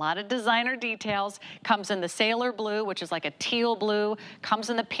 A lot of designer details. Comes in the sailor blue, which is like a teal blue,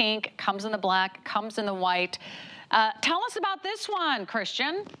 comes in the pink, comes in the black, comes in the white. Tell us about this one,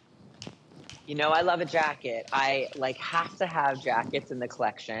 Christian. You know, I love a jacket. I have to have jackets in the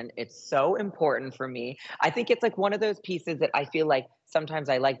collection. It's so important for me. I think it's like one of those pieces that I feel like sometimes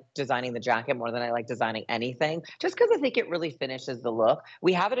I like designing the jacket more than I like designing anything, just because I think it really finishes the look.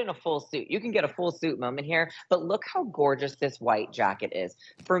 We have it in a full suit. You can get a full suit moment here, but look how gorgeous this white jacket is.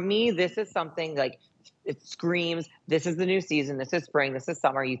 For me, this is something like, it screams, this is the new season, this is spring, this is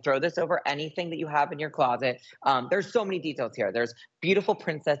summer. You throw this over anything that you have in your closet. There's so many details here. There's beautiful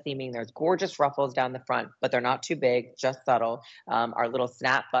princess theming. There's gorgeous ruffles down the front, but they're not too big, just subtle. Our little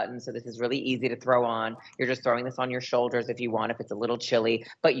snap button, so this is really easy to throw on. You're just throwing this on your shoulders if you want, if it's a little chilly,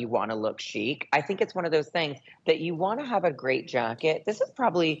 but you want to look chic. I think it's one of those things that you want to have a great jacket. This is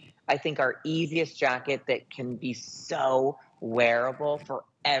probably, I think, our easiest jacket that can be so wearable for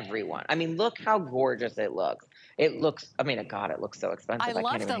everyone. I mean, look how gorgeous it looks. It looks, I mean, God, it looks so expensive. I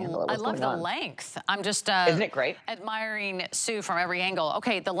can't even handle it. I love the length. I'm just Isn't it great? Admiring Sue from every angle.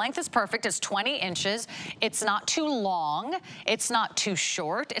 Okay, the length is perfect. It's 20 inches. It's not too long. It's not too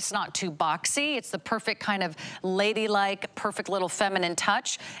short. It's not too boxy. It's the perfect kind of ladylike, perfect little feminine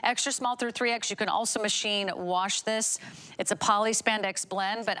touch. Extra small through 3X. You can also machine wash this. It's a poly spandex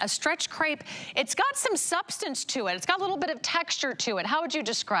blend, but a stretch crepe, it's got some substance to it. It's got a little bit of texture to it. How would you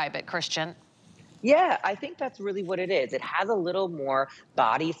describe it, Christian? Yeah, I think that's really what it is. It has a little more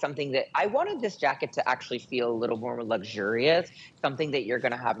body, something that I wanted this jacket to actually feel a little more luxurious, something that you're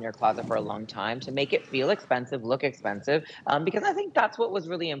going to have in your closet for a long time to make it feel expensive, look expensive, because I think that's what was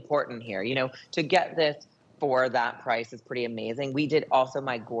really important here. You know, to get this for that price is pretty amazing. We did also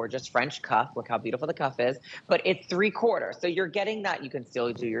my gorgeous French cuff. Look how beautiful the cuff is, but it's 3/4. So you're getting that. You can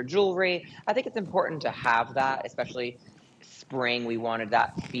still do your jewelry. I think it's important to have that, especially spring. We wanted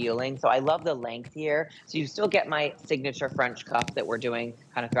that feeling. So I love the length here. So you still get my signature French cuff that we're doing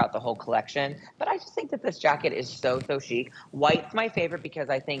kind of throughout the whole collection. But I just think that this jacket is so, so chic. White's my favorite because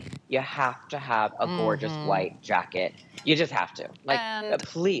I think you have to have a gorgeous white jacket. You just have to. Like,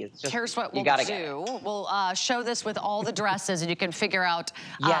 please. Just, here's what we'll do. We'll show this with all the dresses and you can figure out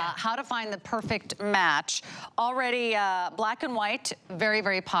how to find the perfect match. Already black and white, very,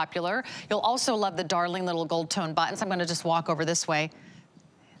 very popular. You'll also love the darling little gold tone buttons. I'm going to just walk over this way.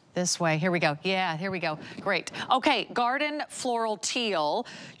 This way, here we go. Yeah, here we go. Great. Okay, garden floral teal.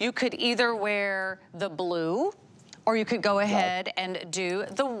 You could either wear the blue or you could go ahead and do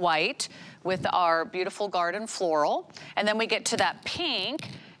the white with our beautiful garden floral. And then we get to that pink.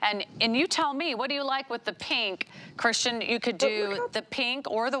 And you tell me, what do you like with the pink? Christian, you could do the pink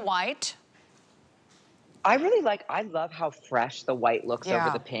or the white. I love how fresh the white looks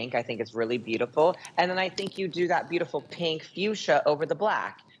over the pink. I think it's really beautiful. And then I think you do that beautiful pink fuchsia over the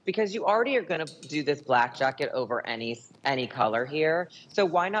black. because you already are going to do this black jacket over any color here. So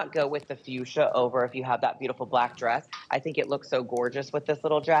why not go with the fuchsia over if you have that beautiful black dress? I think it looks so gorgeous with this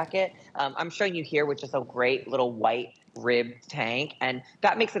little jacket. I'm showing you here with just a great little white ribbed tank, and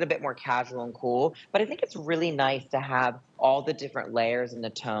that makes it a bit more casual and cool. But I think it's really nice to have all the different layers and the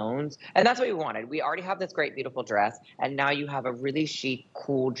tones, and that's what we wanted. We already have this great beautiful dress, and now you have a really chic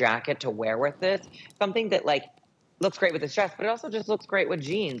cool jacket to wear with this, something that like looks great with this dress, but it also just looks great with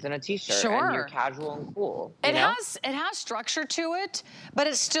jeans and a t-shirt, and you're casual and cool. It has structure to it, but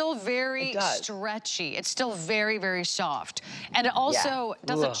it's still very stretchy. It's still very, very soft. And it also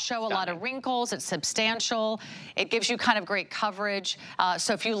doesn't show a lot of wrinkles. It's substantial. It gives you kind of great coverage.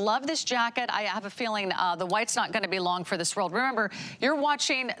 So if you love this jacket, I have a feeling the white's not going to be long for this world. Remember, you're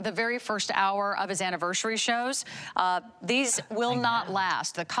watching the very first hour of his anniversary shows. These will not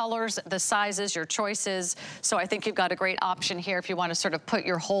last. The colors, the sizes, your choices. So I think you've got a great option here if you want to sort of put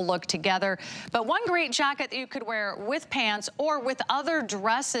your whole look together. But one great jacket that you could wear with pants or with other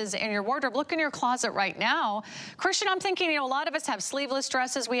dresses in your wardrobe. Look in your closet right now. Christian, I'm thinking, you know, a lot of us have sleeveless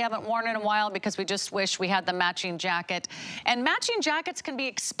dresses we haven't worn in a while because we just wish we had the matching jacket. And matching jackets can be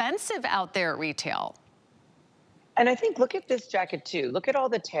expensive out there at retail. And I think, look at this jacket too. Look at all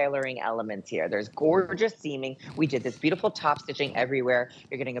the tailoring elements here. There's gorgeous seaming. We did this beautiful top stitching everywhere.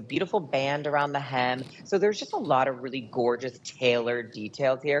 You're getting a beautiful band around the hem. So there's just a lot of really gorgeous tailored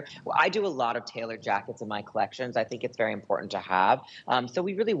details here. Well, I do a lot of tailored jackets in my collections. I think it's very important to have. So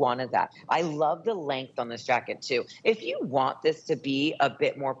we really wanted that. I love the length on this jacket too. If you want this to be a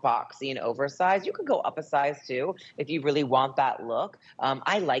bit more boxy and oversized, you could go up a size too if you really want that look.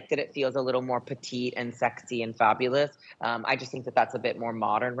 I like that it feels a little more petite and sexy and fabulous. I just think that that's a bit more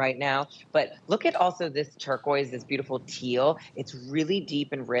modern right now. But look at also this turquoise, this beautiful teal. It's really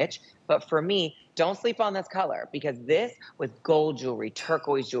deep and rich. But for me, don't sleep on this color, because this with gold jewelry,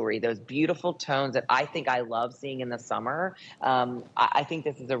 turquoise jewelry, those beautiful tones that I think I love seeing in the summer, I think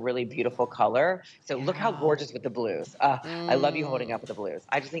this is a really beautiful color. So look how gorgeous with the blues. I love you holding up with the blues.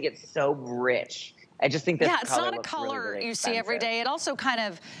 I just think it's so rich. I just think this color it's not a looks color really, really you see every day. It also kind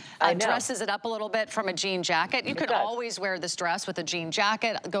of dresses it up a little bit from a jean jacket. You could always wear this dress with a jean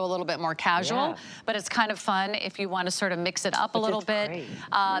jacket, go a little bit more casual, but it's kind of fun if you want to sort of mix it up a little bit.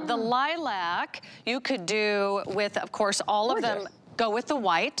 The lilac you could do with, of course, all of them go with the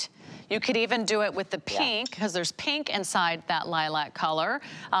white. You could even do it with the pink, because there's pink inside that lilac color.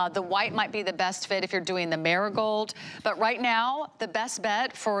 The white might be the best fit if you're doing the marigold. But right now, the best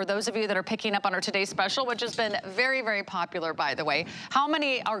bet for those of you that are picking up on our Today Special, which has been very, very popular, by the way. How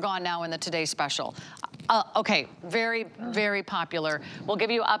many are gone now in the Today Special? Okay, very, very popular. We'll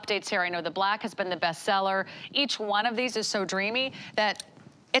give you updates here. I know the black has been the best seller. Each one of these is so dreamy that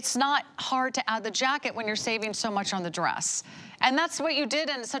it's not hard to add the jacket when you're saving so much on the dress. And that's what you did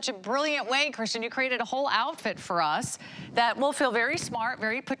in such a brilliant way, Christian. You created a whole outfit for us that will feel very smart,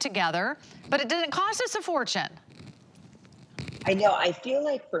 very put together, but it didn't cost us a fortune. I know. I feel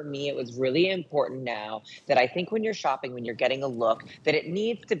like for me, it was really important now that I think when you're shopping, when you're getting a look, that it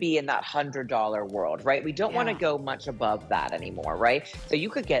needs to be in that $100 world, right? We don't want to go much above that anymore, right? So you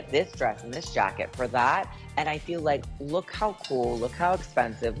could get this dress and this jacket for that. And I feel like, look how cool, look how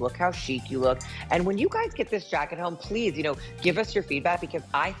expensive, look how chic you look. And when you guys get this jacket home, please, you know, give us your feedback, because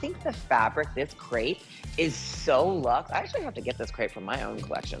I think the fabric, this crepe, is so luxe. I actually have to get this crepe from my own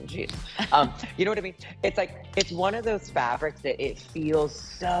collection. Jeez. You know what I mean? It's like, it's one of those fabrics that it feels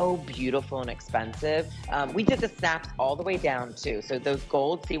so beautiful and expensive. We did the snaps all the way down too. So those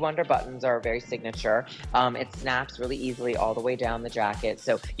gold Sea Wonder buttons are very signature. It snaps really easily all the way down the jacket.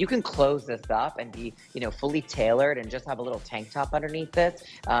 So you can close this up and be, you know, fully tailored and just have a little tank top underneath this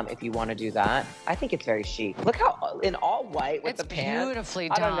if you want to do that. I think it's very chic. Look how in all white with the pants. It's beautifully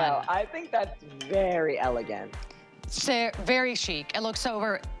done. I don't know. I think that's very elegant. Very chic. It looks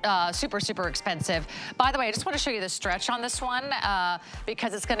super, super expensive. By the way, I just want to show you the stretch on this one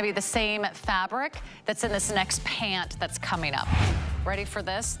because it's going to be the same fabric that's in this next pant that's coming up. Ready for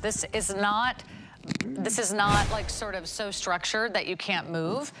this? This is not like sort of so structured that you can't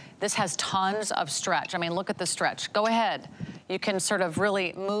move. This has tons of stretch. I mean, look at the stretch. Go ahead. You can sort of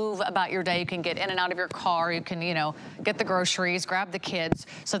really move about your day. You can get in and out of your car. You can, you know, get the groceries, grab the kids.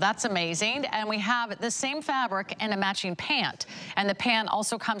 So that's amazing. And we have the same fabric and a matching pant. And the pant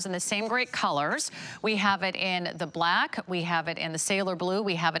also comes in the same great colors. We have it in the black. We have it in the sailor blue.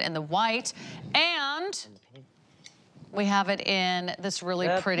 We have it in the white. And we have it in this really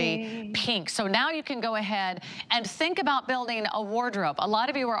pretty pink. So now you can go ahead and think about building a wardrobe. A lot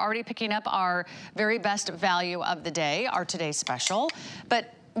of you are already picking up our very best value of the day, our Today Special.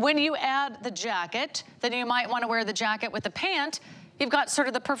 But when you add the jacket, then you might want to wear the jacket with the pant. you've got sort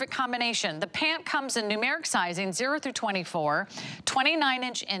of the perfect combination. The pant comes in numeric sizing, 0 through 24,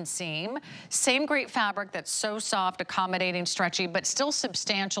 29-inch inseam, same great fabric that's so soft, accommodating, stretchy, but still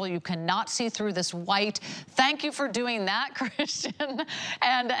substantial. You cannot see through this white. Thank you for doing that, Christian.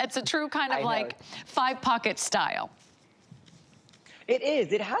 And it's a true kind of like 5-pocket style. It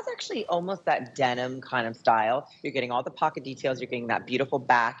is. It has actually almost that denim kind of style. You're getting all the pocket details. You're getting that beautiful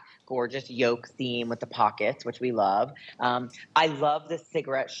back, gorgeous yoke seam with the pockets, which we love. I love the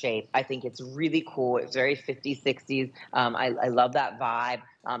cigarette shape. I think it's really cool. It's very 50s, 60s. I love that vibe.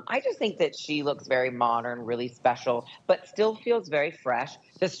 I just think that she looks very modern, really special, but still feels very fresh.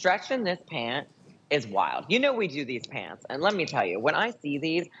 The stretch in this pant is wild. You know we do these pants. And let me tell you, when I see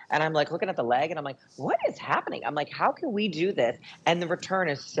these and I'm like looking at the leg and I'm like, what is happening? I'm like, how can we do this? And the return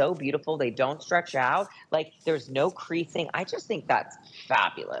is so beautiful. They don't stretch out. Like there's no creasing. I just think that's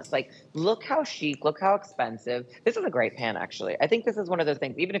fabulous. Like look how chic, look how expensive. This is a great pant actually. I think this is one of those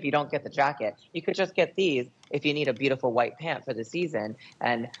things, even if you don't get the jacket, you could just get these if you need a beautiful white pant for the season.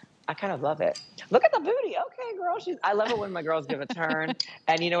 And I kind of love it. Look at the booty. Okay, girl. I love it when my girls give a turn.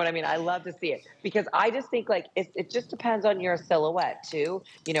 And you know what I mean? I love to see it because I just think like it just depends on your silhouette too.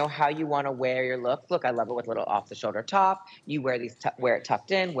 You know, how you want to wear your look. Look, I love it with a little off the shoulder top. You wear these, wear it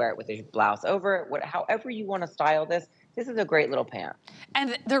tucked in, wear it with a blouse over it. However you want to style this. This is a great little pant.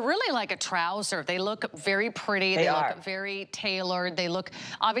 And they're really like a trouser. They look very pretty. They look very tailored. They look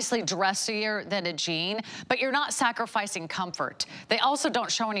obviously dressier than a jean, but you're not sacrificing comfort. They also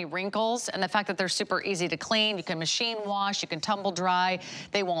don't show any wrinkles, and the fact that they're super easy to clean. You can machine wash, you can tumble dry.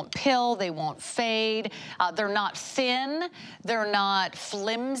 They won't pill, they won't fade. They're not thin, they're not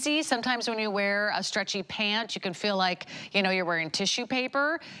flimsy. Sometimes when you wear a stretchy pant, you can feel like, you know, you're wearing tissue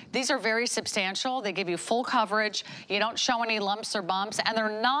paper. These are very substantial. They give you full coverage. You don't show any lumps or bumps, and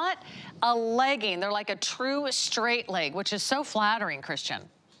they're not a legging. They're like a true straight leg, which is so flattering, Christian.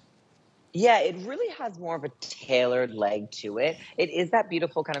 Yeah, it really has more of a tailored leg to it. It is that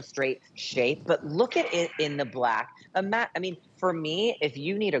beautiful kind of straight shape, but look at it in the black. I mean, for me, if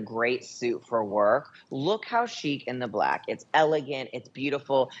you need a great suit for work, look how chic in the black. It's elegant, it's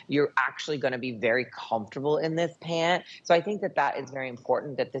beautiful. You're actually going to be very comfortable in this pant. So I think that that is very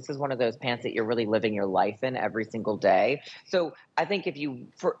important, that this is one of those pants that you're really living your life in every single day. So I think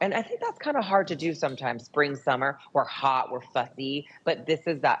and I think that's kind of hard to do sometimes, spring, summer, we're hot, we're fussy, but this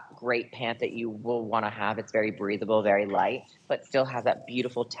is that great pant that you will want to have. It's very breathable, very light, but still has that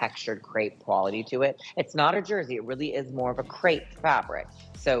beautiful textured crepe quality to it. It's not a jersey. It really is more of a crepe fabric.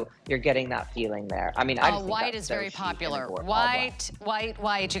 So you're getting that feeling there. I mean, I just think white is very popular. White.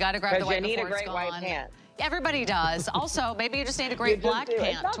 You got to grab the white before it's gone. You need a great white pant. Everybody does. Also, maybe you just need a great black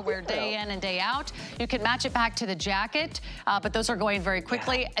pant to wear day in and day out. You can match it back to the jacket, but those are going very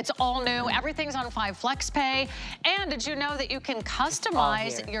quickly. It's all new. Everything's on 5 Flex Pay. And did you know that you can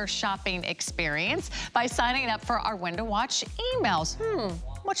customize your shopping experience by signing up for our When to Watch emails?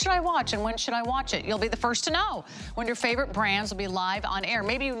 What should I watch and when should I watch it? You'll be the first to know when your favorite brands will be live on air.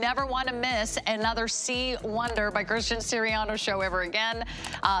 Maybe you never want to miss another See Wonder by Christian Siriano show ever again.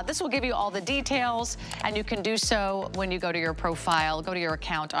 This will give you all the details, and you can do so when you go to your profile, go to your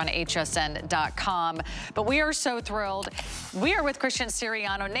account on hsn.com. But we are so thrilled. We are with Christian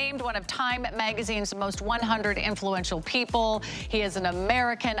Siriano, named one of Time Magazine's most 100 influential people. He is an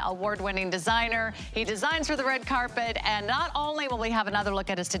American award-winning designer. He designs for the red carpet, and not only will we have another look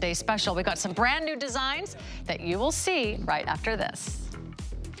at his today's special, we've got some brand new designs that you will see right after this.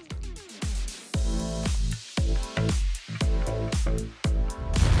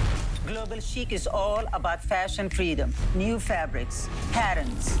 Global Chic is all about fashion freedom, new fabrics,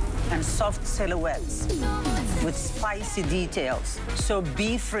 patterns, and soft silhouettes with spicy details. So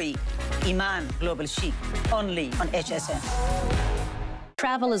be free. Iman Global Chic, only on HSN.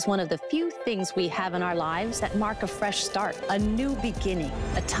 Travel is one of the few things we have in our lives that mark a fresh start, a new beginning,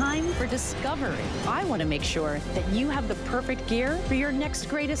 a time for discovery. I want to make sure that you have the perfect gear for your next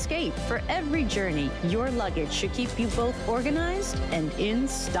great escape. For every journey, your luggage should keep you both organized and in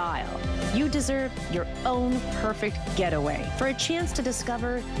style. You deserve your own perfect getaway for a chance to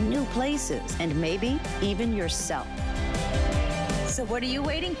discover new places and maybe even yourself. So what are you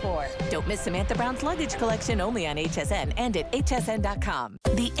waiting for? Don't miss Samantha Brown's luggage collection only on HSN and at hsn.com.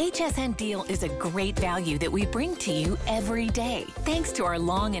 The HSN deal is a great value that we bring to you every day. Thanks to our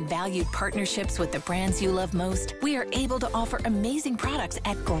long and valued partnerships with the brands you love most, we are able to offer amazing products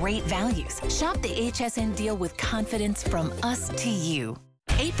at great values. Shop the HSN deal with confidence from us to you.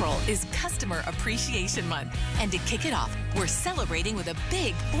 April is Customer Appreciation Month, and to kick it off, we're celebrating with a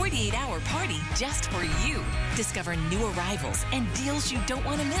big 48-hour party just for you. Discover new arrivals and deals you don't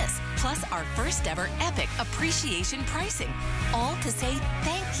want to miss, plus our first ever epic appreciation pricing, all to say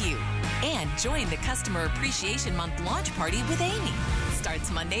thank you. And join the Customer Appreciation Month launch party with Amy.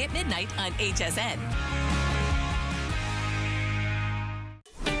 Starts Monday at midnight on HSN.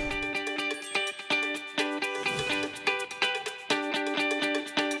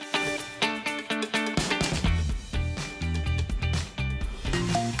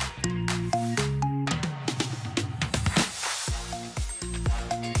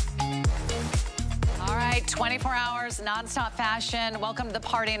 All right, 24 hours, nonstop fashion. Welcome to the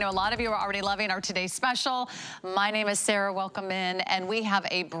party. I know a lot of you are already loving our today's special. My name is Sarah, welcome in. And we have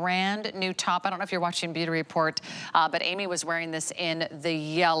a brand new top. I don't know if you're watching Beauty Report, but Amy was wearing this in the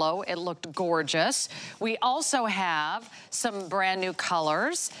yellow. It looked gorgeous. We also have some brand new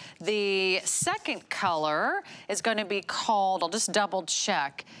colors. The second color is going to be called, I'll just double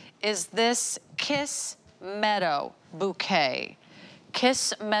check, is this Kiss Meadow Bouquet.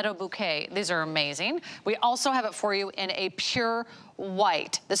 Kiss Meadow Bouquet. These are amazing. We also have it for you in a pure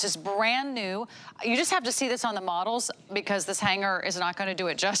white. This is brand new. You just have to see this on the models because this hanger is not going to do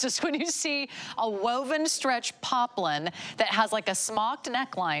it justice when you see a woven stretch poplin that has like a smocked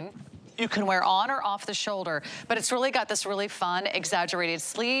neckline. You can wear on or off the shoulder, but it's really got this really fun exaggerated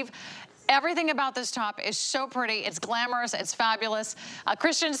sleeve. Everything about this top is so pretty. It's glamorous. It's fabulous.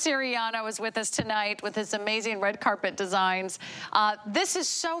 Christian Siriano is with us tonight with his amazing red carpet designs. This is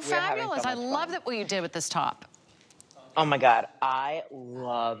so fabulous. I love that what you did with this top. Oh my God, I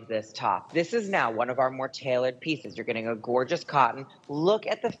love this top. This is now one of our more tailored pieces. You're getting a gorgeous cotton. Look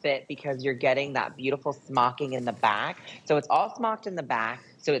at the fit because you're getting that beautiful smocking in the back. So it's all smocked in the back,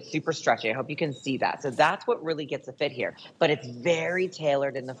 so it's super stretchy. I hope you can see that. So that's what really gets a fit here. But it's very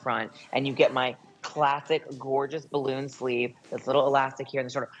tailored in the front, and you get my classic gorgeous balloon sleeve, this little elastic here in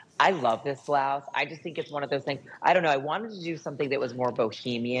the shoulder. I love this blouse. I just think it's one of those things. I don't know. I wanted to do something that was more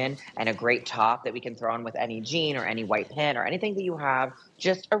bohemian and a great top that we can throw on with any jean or any white pant or anything that you have.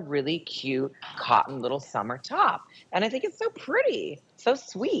 Just a really cute cotton little summer top. And I think it's so pretty, so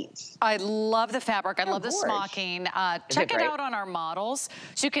sweet. I love the fabric. I love the smocking. Check it out on our models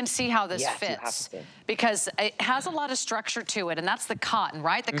so you can see how this fits. Because it has a lot of structure to it, and that's the cotton,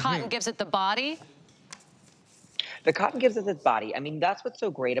 right? The cotton gives it the body. The cotton gives us its body. I mean, that's what's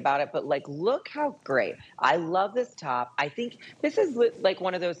so great about it. But like, look how great. I love this top. I think this is like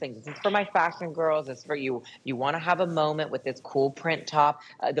one of those things. This is for my fashion girls. It's for you. You want to have a moment with this cool print top,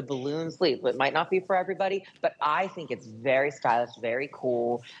 the balloon sleeve. It might not be for everybody, but I think it's very stylish, very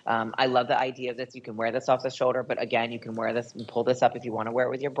cool. I love the idea of this. You can wear this off the shoulder, but again, you can wear this and pull this up if you want to wear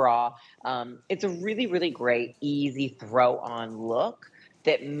it with your bra. It's a really, really great, easy throw on look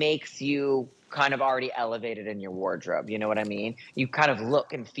that makes you kind of already elevated in your wardrobe. You know what I mean? You kind of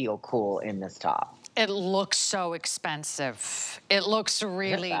look and feel cool in this top. It looks so expensive. It looks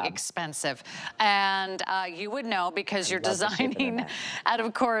really expensive. And you would know because you're designing at,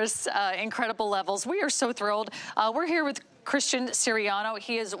 of course, incredible levels. We are so thrilled. We're here with Christian Siriano.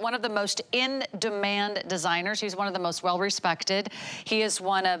 He is one of the most in-demand designers. He's one of the most well-respected. He is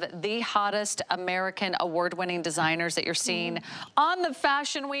one of the hottest American award-winning designers that you're seeing on the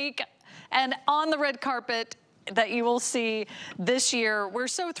Fashion Week and on the red carpet that you will see this year. We're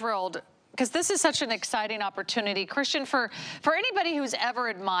so thrilled because this is such an exciting opportunity. Christian, for anybody who's ever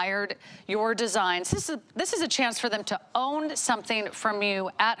admired your designs, this is a chance for them to own something from you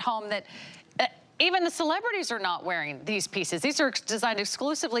at home that even the celebrities are not wearing these pieces. These are designed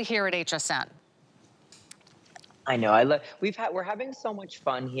exclusively here at HSN. I know. We're having so much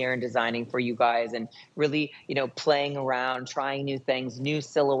fun here and designing for you guys, and really, you know, playing around, trying new things, new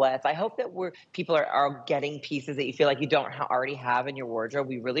silhouettes. I hope that people are getting pieces that you feel like you don't already have in your wardrobe.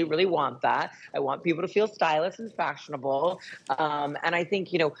 We really, really want that. I want people to feel stylish and fashionable. And I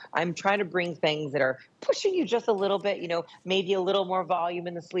think, you know, I'm trying to bring things that are pushing you just a little bit, you know, maybe a little more volume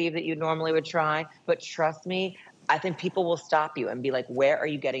in the sleeve that you normally would try. But trust me, I think people will stop you and be like, where are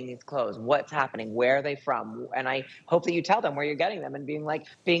you getting these clothes? What's happening? Where are they from? And I hope that you tell them where you're getting them and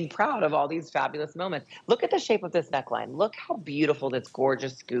being proud of all these fabulous moments. Look at the shape of this neckline. Look how beautiful this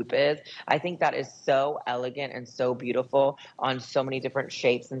gorgeous scoop is. I think that is so elegant and so beautiful on so many different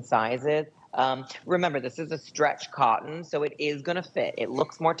shapes and sizes. Remember, this is a stretch cotton, so it is going to fit. It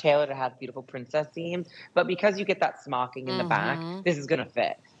looks more tailored. It has beautiful princess seams, but because you get that smocking in the back, this is going to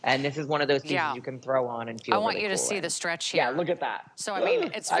fit. And this is one of those pieces you can throw on and feel I want really you to cool see in. the stretch here. Yeah, look at that. So, I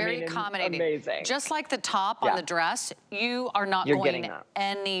mean, it's very accommodating. Amazing. Just like the top on the dress, you are not going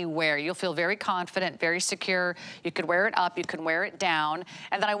anywhere. You'll feel very confident, very secure. You could wear it up, you can wear it down.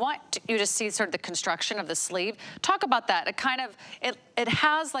 And then I want you to see sort of the construction of the sleeve. Talk about that. It kind of, it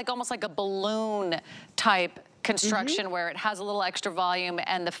has like almost like a balloon type construction where it has a little extra volume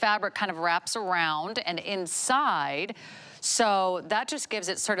and the fabric kind of wraps around and inside. So that just gives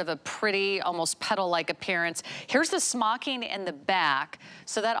it sort of a pretty, almost petal-like appearance. Here's the smocking in the back.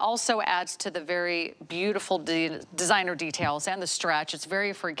 So that also adds to the very beautiful designer details and the stretch. It's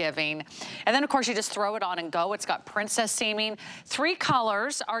very forgiving. And then, of course, you just throw it on and go. It's got princess seaming. 3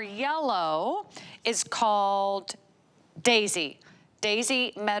 colors. Our yellow is called Daisy.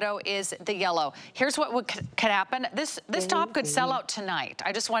 Daisy Meadow is the yellow. Here's what could happen. This top could sell out tonight.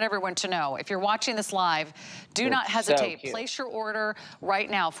 I just want everyone to know. If you're watching this live, do not hesitate. So place your order right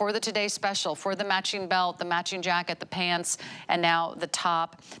now for the Today Special, for the matching belt, the matching jacket, the pants, and now the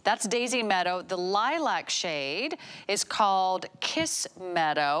top. That's Daisy Meadow. The lilac shade is called Kiss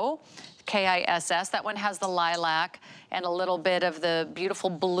Meadow. K-I-S-S. That one has the lilac and a little bit of the beautiful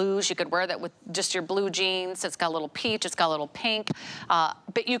blues. You could wear that with just your blue jeans. It's got a little peach, it's got a little pink.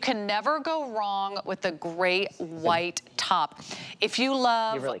 But you can never go wrong with a great white top. If you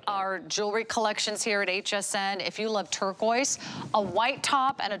love our jewelry collections here at HSN, if you love turquoise, a white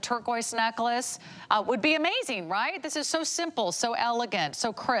top and a turquoise necklace would be amazing, right? This is so simple, so elegant,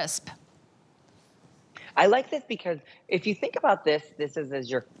 so crisp. I like this because if you think about this, this is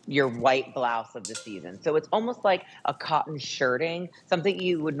as your white blouse of the season. So it's almost like a cotton shirting, something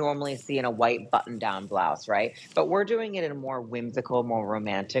you would normally see in a white button-down blouse, right? But we're doing it in a more whimsical, more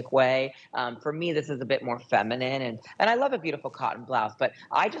romantic way. For me, this is a bit more feminine, and I love a beautiful cotton blouse, but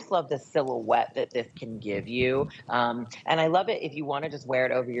I just love the silhouette that this can give you. And I love it if you want to just wear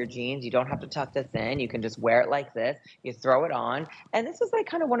it over your jeans. You don't have to tuck this in. You can just wear it like this. You throw it on. And this is like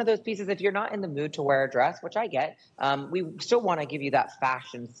kind of one of those pieces, if you're not in the mood to wear a dress, which I get, we still want to give you that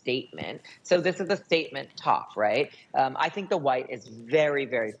fashion statement. So this is a statement top, right? I think the white is very,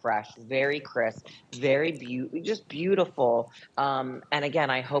 very fresh, very crisp, very just beautiful. And again,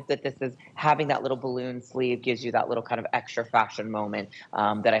 I hope that this is having that little balloon sleeve gives you that little kind of extra fashion moment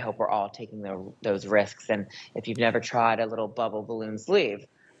that I hope we're all taking those risks. And if you've never tried a little bubble balloon sleeve,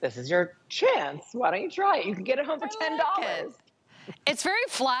 this is your chance. Why don't you try it? You can get it home for $10. It's very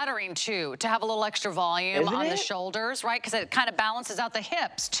flattering, too, to have a little extra volume on the shoulders, right? Because it kind of balances out the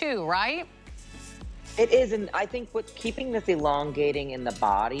hips, too, right? It is, and I think with keeping this elongating in the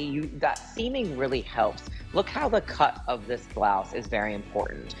body, that seaming really helps. Look how the cut of this blouse is very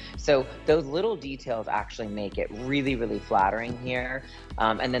important. So those little details actually make it really, really flattering here.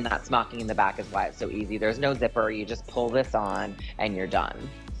 And then that smocking in the back is why it's so easy. There's no zipper. You just pull this on and you're done.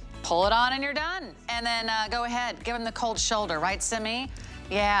 Pull it on and you're done. And then go ahead, give him the cold shoulder, right, Simi?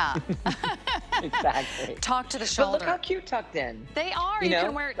 Yeah. Exactly. Talk to the shoulder. But look how cute tucked in. They are. You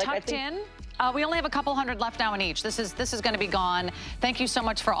can wear it tucked in. We only have a couple hundred left now in each. This is going to be gone. Thank you so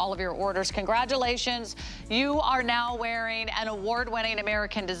much for all of your orders. Congratulations. You are now wearing an award-winning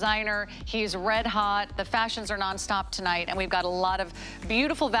American designer. He's red hot. The fashions are nonstop tonight, and we've got a lot of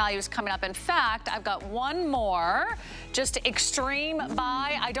beautiful values coming up. In fact, I've got one more. Just extreme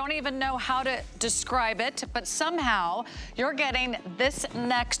buy. I don't even know how to describe it, but somehow you're getting this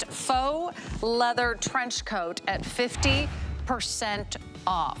next faux leather trench coat at 50%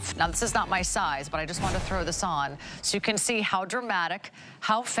 off. Now, this is not my size, but I just want to throw this on so you can see how dramatic,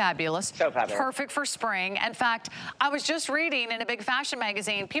 how fabulous. So fabulous. Perfect for spring. In fact, I was just reading in a big fashion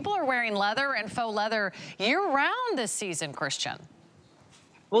magazine, people are wearing leather and faux leather year-round this season, Christian.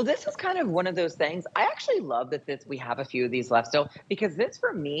 Well, this is kind of one of those things. I actually love that we have a few of these left still, because this,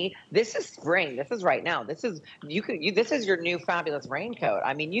 for me, this is spring. This is right now. This is this is your new fabulous raincoat.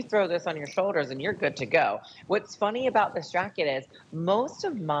 I mean, you throw this on your shoulders and you're good to go. What's funny about this jacket is most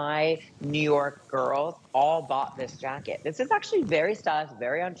of my New York girls all bought this jacket. This is actually very stylish,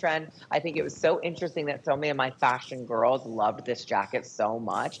 very on trend. I think it was so interesting that so many of my fashion girls loved this jacket so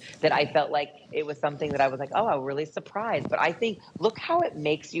much that I felt like it was something that I was like, oh, I'm really surprised. But I think, look how it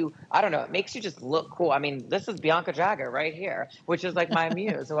makes you, I don't know, it makes you just look cool. I mean, this is Bianca Jagger right here, which is like my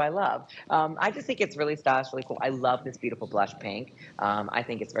muse, who I love. I just think it's really stylish, really cool. I love this beautiful blush pink. I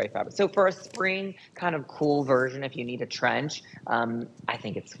think it's very fabulous. So for a spring kind of cool version, if you need a trench, I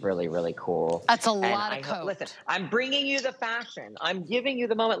think it's really, really cool. That's a lot of coat. Listen, I'm bringing you the fashion. I'm giving you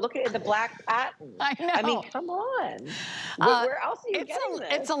the moment. Look at it, the black patent. I know. I mean, come on. Where else are you getting this?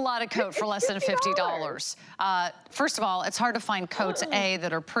 It's a lot of coat for less than $50. First of all, it's hard to find coats, A, that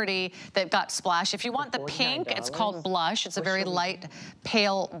that are pretty. They've got splash. If you want the pink, it's called blush. It's a very light,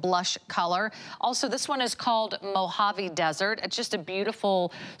 pale blush color. Also, this one is called Mojave Desert. It's just a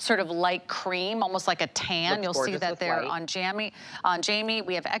beautiful sort of light cream, almost like a tan. You'll see that there on Jamie.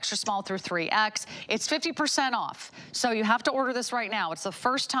 We have extra small through 3X. It's 50% off. So you have to order this right now. It's the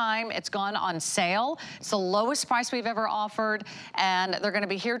first time it's gone on sale. It's the lowest price we've ever offered, and they're going to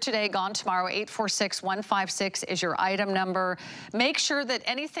be here today, gone tomorrow. 846-156 is your item number. Make sure that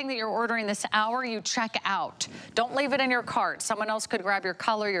anything that you're ordering this hour, you check out. Don't leave it in your cart. Someone else could grab your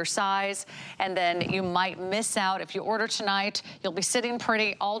color, your size, and then you might miss out. If you order tonight, you'll be sitting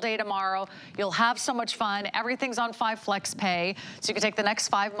pretty all day tomorrow. You'll have so much fun. Everything's on 5 Flex Pay, so you can take the next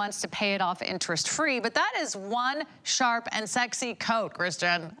 5 months to pay it off interest-free. But that is one sharp and sexy coat,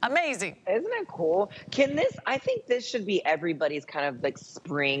 Christian. Amazing. Isn't it cool? I think this should be everybody's kind of like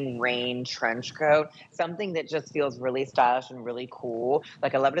spring rain trench coat. Something that just feels really stylish and really cool.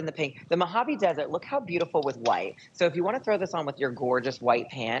 Like, I love it in the pink. The Mojave Desert, look how beautiful with white. So if you want to throw this on with your gorgeous white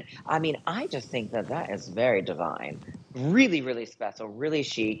pant, I mean, I just think that that is very divine. Really, really special, really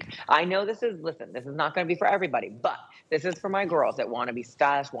chic. I know this is not going to be for everybody, but this is for my girls that want to be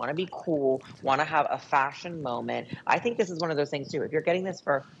stylish, want to be cool, want to have a fashion moment. I think this is one of those things too. If you're getting this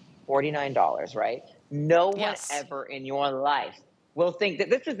for $49, right? No one ever in your life will think that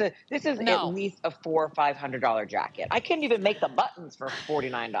this is at least a $400 or $500 jacket. I can't even make the buttons for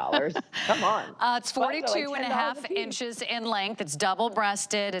 $49. Come on. It's 42.5 inches in length. It's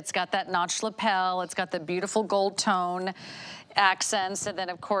double-breasted. It's got that notched lapel. It's got the beautiful gold tone accents, and then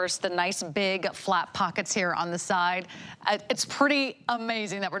of course the nice big flat pockets here on the side. It's pretty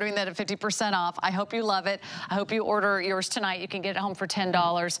amazing that we're doing that at 50% off. I hope you love it. I hope you order yours tonight. You can get it home for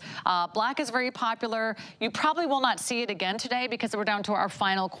 $10. Black is very popular. You probably will not see it again today because we're down to our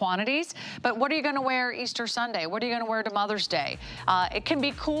final quantities. But what are you going to wear Easter Sunday? What are you going to wear to Mother's Day? It can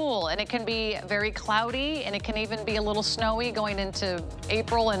be cool, and it can be very cloudy, and it can even be a little snowy going into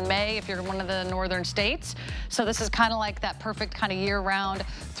April and May if you're in one of the northern states. So this is kind of like that perfect kind of year-round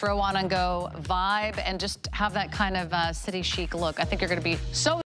throw on and go vibe, and just have that kind of city chic look. I think you're going to be so